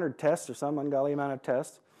 400 tests or some ungodly amount of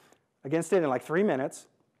tests against it in like 3 minutes,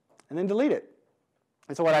 and then delete it.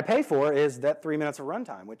 And so what I pay for is that 3 minutes of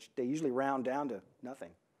runtime, which they usually round down to nothing,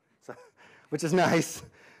 so, which is nice.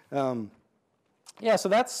 Yeah, so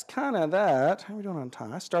that's kind of that. How are we doing on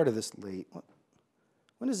time? I started this late.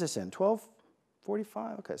 When is this in?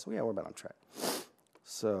 12:45? Okay, so yeah, we're about on track.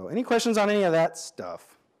 So any questions on any of that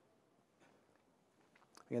stuff?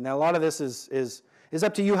 Again, now a lot of this is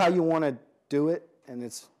up to you how you want to do it, and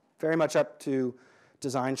it's very much up to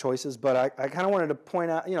design choices, but I kind of wanted to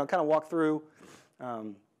point out, kind of walk through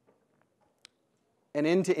an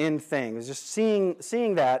end-to-end thing. It's just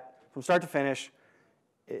seeing that from start to finish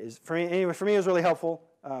is, for me, anyway, for me it was really helpful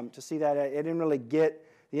to see that. I didn't really get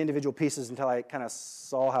the individual pieces until I kind of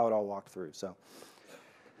saw how it all walked through. So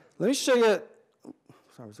let me show you.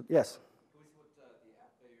 Sorry, yes. Can we see what the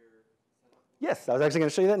appveyor setup is? Yes, I was actually going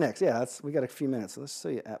to show you that next. Yeah, we got a few minutes. So let's show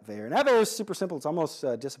you appveyor. And appveyor is super simple. It's almost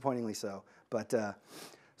disappointingly so. But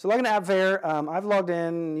so logging to appveyor, I've logged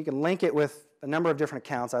in. You can link it with a number of different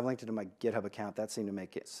accounts. I've linked it to my GitHub account. That seemed to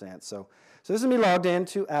make sense. So this is me logged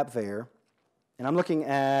into appveyor. And I'm looking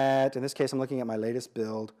at, in this case, I'm looking at my latest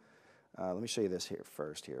build. Let me show you this here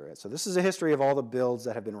first. Right? So this is a history of all the builds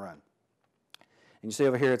that have been run. And you see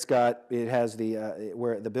over here, it has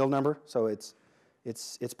the build number. So it's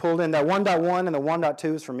pulled in. That 1.1 and the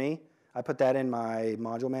 1.2 is for me. I put that in my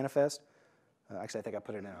module manifest. Actually, I think I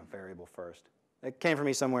put it in a variable first. It came from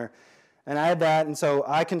me somewhere. And I had that, and so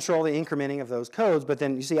I control the incrementing of those codes. But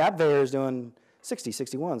then you see appveyor is doing 60,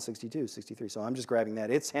 61, 62, 63. So I'm just grabbing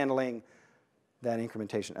that. It's handling that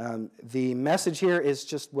incrementation. The message here is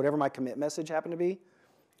just whatever my commit message happened to be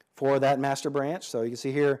for that master branch. So you can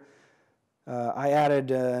see here, I added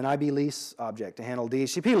an IB lease object to handle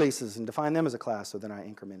DHCP leases and define them as a class, so then I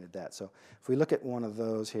incremented that. So if we look at one of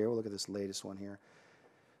those here, we'll look at this latest one here.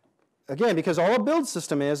 Again, because all a build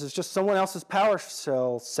system is just someone else's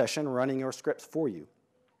PowerShell session running your scripts for you.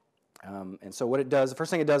 And so what it does, the first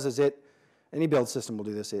thing it does is any build system will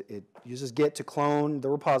do this. It uses Git to clone the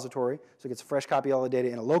repository, so it gets a fresh copy of all the data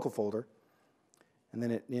in a local folder, and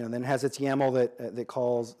then it has its YAML that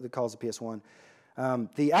calls the PS1.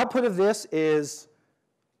 The output of this is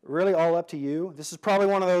really all up to you. This is probably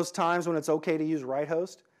one of those times when it's okay to use write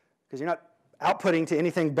host, because you're not outputting to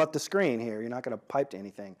anything but the screen here. You're not going to pipe to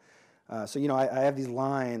anything. So I have these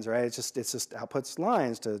lines, right? It's just outputs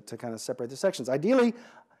lines to kind of separate the sections. Ideally,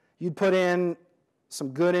 you'd put in some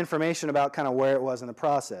good information about kind of where it was in the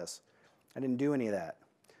process. I didn't do any of that.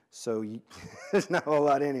 So there's not a whole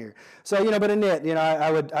lot in here. So, but init,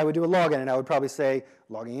 I would do a login, and I would probably say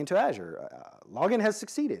logging into Azure. Login has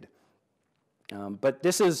succeeded. But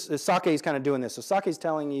this Sake is kind of doing this. So Sake is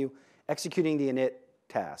telling you, executing the init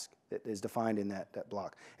task that is defined in that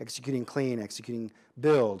block. Executing clean, executing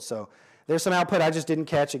build. So there's some output I just didn't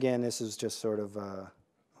catch. Again, this is just sort of,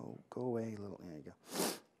 go away a little, there you go.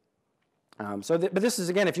 But this is,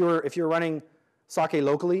 again, if you're running Sake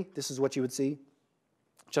locally, this is what you would see.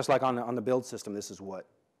 Just like on the build system, this is what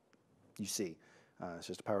you see. It's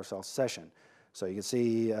just a PowerShell session. So you can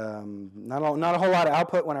see not a whole lot of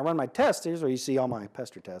output when I run my tests. Here's where you see all my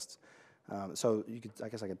pester tests. So I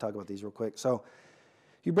guess I could talk about these real quick. So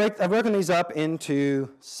I've broken these up into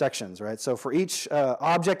sections, right? So for each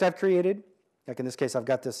object I've created, like in this case, I've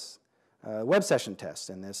got this web session test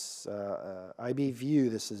and this IB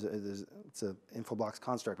view. It's an Infoblox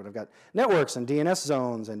construct, but I've got networks and DNS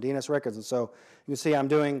zones and DNS records. And so you can see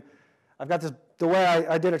I've got this, the way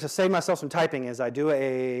I did it to save myself some typing is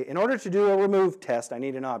in order to do a remove test, I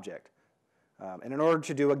need an object. And in order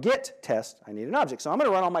to do a get test, I need an object. So I'm going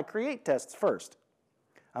to run all my create tests first.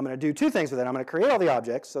 I'm going to do two things with it. I'm going to create all the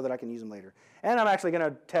objects so that I can use them later. And I'm actually going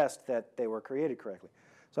to test that they were created correctly.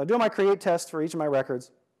 So I do my create tests for each of my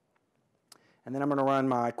records. And then I'm going to run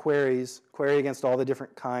my query against all the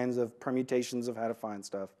different kinds of permutations of how to find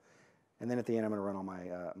stuff. And then at the end, I'm going to run all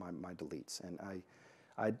my deletes. And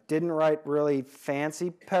I didn't write really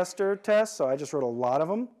fancy pester tests, so I just wrote a lot of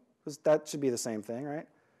them, because that should be the same thing, right?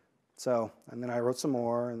 So, and then I wrote some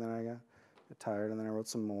more, and then I got tired, and then I wrote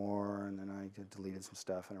some more, and then I deleted some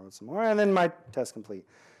stuff, and I wrote some more, and then my test complete.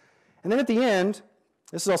 And then at the end,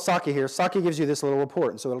 this is all Sake here. Sake gives you this little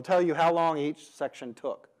report, and so it'll tell you how long each section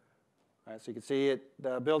took. Right, so you can see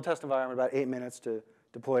the build test environment, about 8 minutes to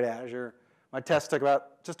deploy to Azure. My test took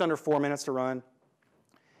about just under 4 minutes to run.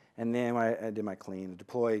 And then I did my clean.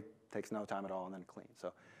 Deploy takes no time at all, and then clean.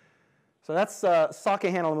 So that's Sake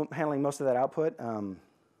handling most of that output. And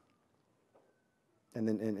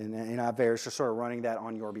then appveyor is just sort of running that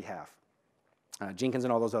on your behalf. Jenkins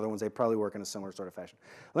and all those other ones, they probably work in a similar sort of fashion.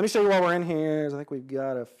 Let me show you while we're in here. I think we've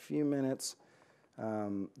got a few minutes.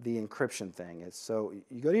 The encryption thing. So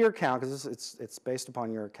you go to your account, because it's based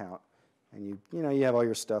upon your account, and you have all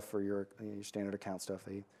your stuff for your standard account stuff.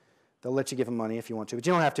 They'll let you give them money if you want to, but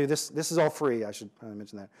you don't have to. This is all free. I should probably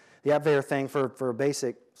mention that. The appveyor thing for a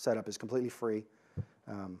basic setup is completely free.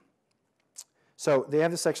 So they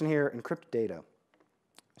have this section here, encrypt data.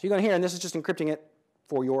 So you go in here, and this is just encrypting it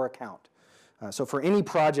for your account. So for any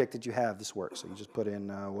project that you have, this works. So you just put in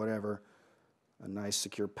whatever, a nice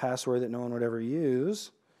secure password that no one would ever use,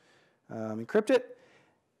 encrypt it,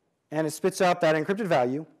 and it spits out that encrypted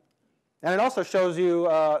value. And it also shows you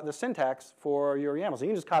the syntax for your YAML. So you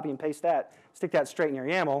can just copy and paste that, stick that straight in your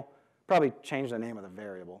YAML, probably change the name of the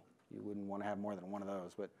variable. You wouldn't want to have more than one of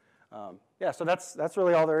those. But yeah, so that's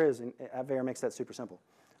really all there is. And appveyor makes that super simple.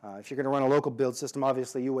 If you're going to run a local build system,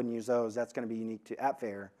 obviously you wouldn't use those. That's going to be unique to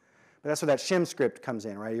appveyor. But that's where that shim script comes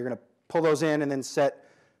in, right? You're going to pull those in and then set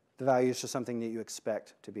the values to something that you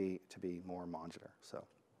expect to be more modular. So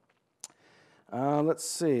let's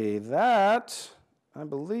see. That, I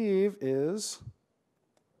believe, is,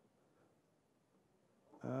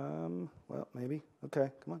 well, maybe. Okay,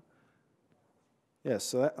 come on. Yes,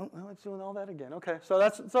 so that, oh, it's doing all that again. Okay, so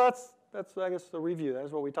that's I guess the review.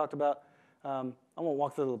 That's what we talked about. I won't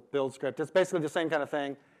walk through the build script. It's basically the same kind of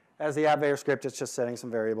thing as the appveyor script. It's just setting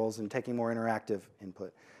some variables and taking more interactive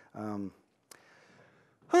input. And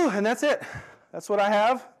that's it. That's what I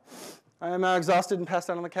have. I am now exhausted and passed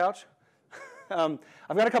out on the couch. I've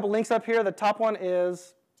got a couple links up here. The top one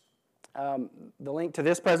is the link to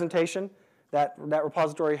this presentation. That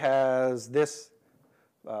repository has this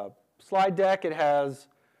slide deck. It has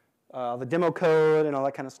the demo code and all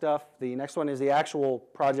that kind of stuff. The next one is the actual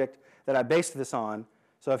project that I based this on.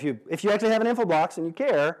 So if you actually have an Infoblox and you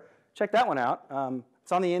care, check that one out.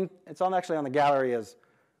 It's actually on the gallery as,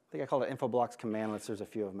 I think I called it Infoblox commandlets. There's a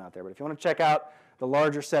few of them out there. But if you want to check out the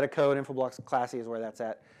larger set of code, Infoblox Classy is where that's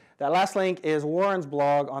at. That last link is Warren's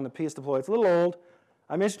blog on the PS deploy. It's a little old.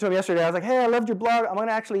 I mentioned to him yesterday. I was like, hey, I loved your blog. I'm going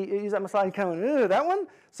to actually use that in my slide. He kind of went, that one?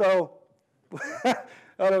 So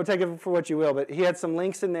take it for what you will. But he had some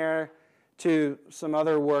links in there to some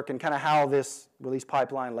other work and kind of how this release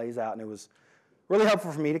pipeline lays out. And it was really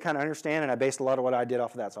helpful for me to kind of understand. And I based a lot of what I did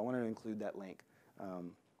off of that. So I wanted to include that link.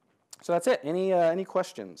 So that's it. Any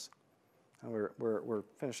questions? We're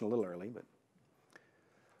finishing a little early, but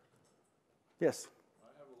yes. I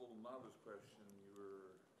have a little novice question. You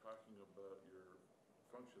were talking about your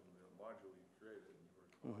function, the module you created, and you were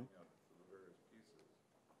calling out to the various pieces.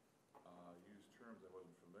 Used terms I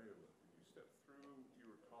wasn't familiar with. Did you step through? You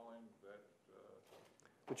were calling that.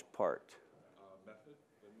 Which part? Method.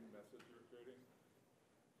 The new method you were creating.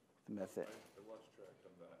 The method. I lost track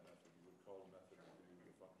on that method. You would call a method to do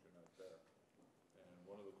the function out there. And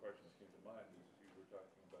one of the questions came to mind is you were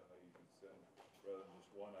talking about how you could send, rather than just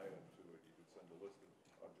one item to it, you could send a list of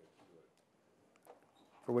objects to it.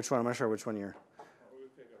 For which one? I'm not sure which one you're. We'll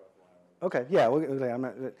take it offline. Okay, yeah.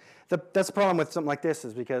 That's the problem with something like this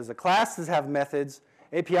is because the classes have methods,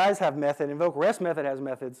 APIs have method, invoke REST method has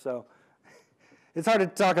methods, so it's hard to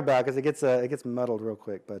talk about because it gets muddled real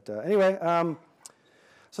quick. But anyway,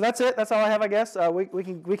 so that's it. That's all I have, I guess. We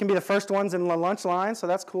can be the first ones in the lunch line, so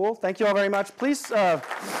that's cool. Thank you all very much. Please.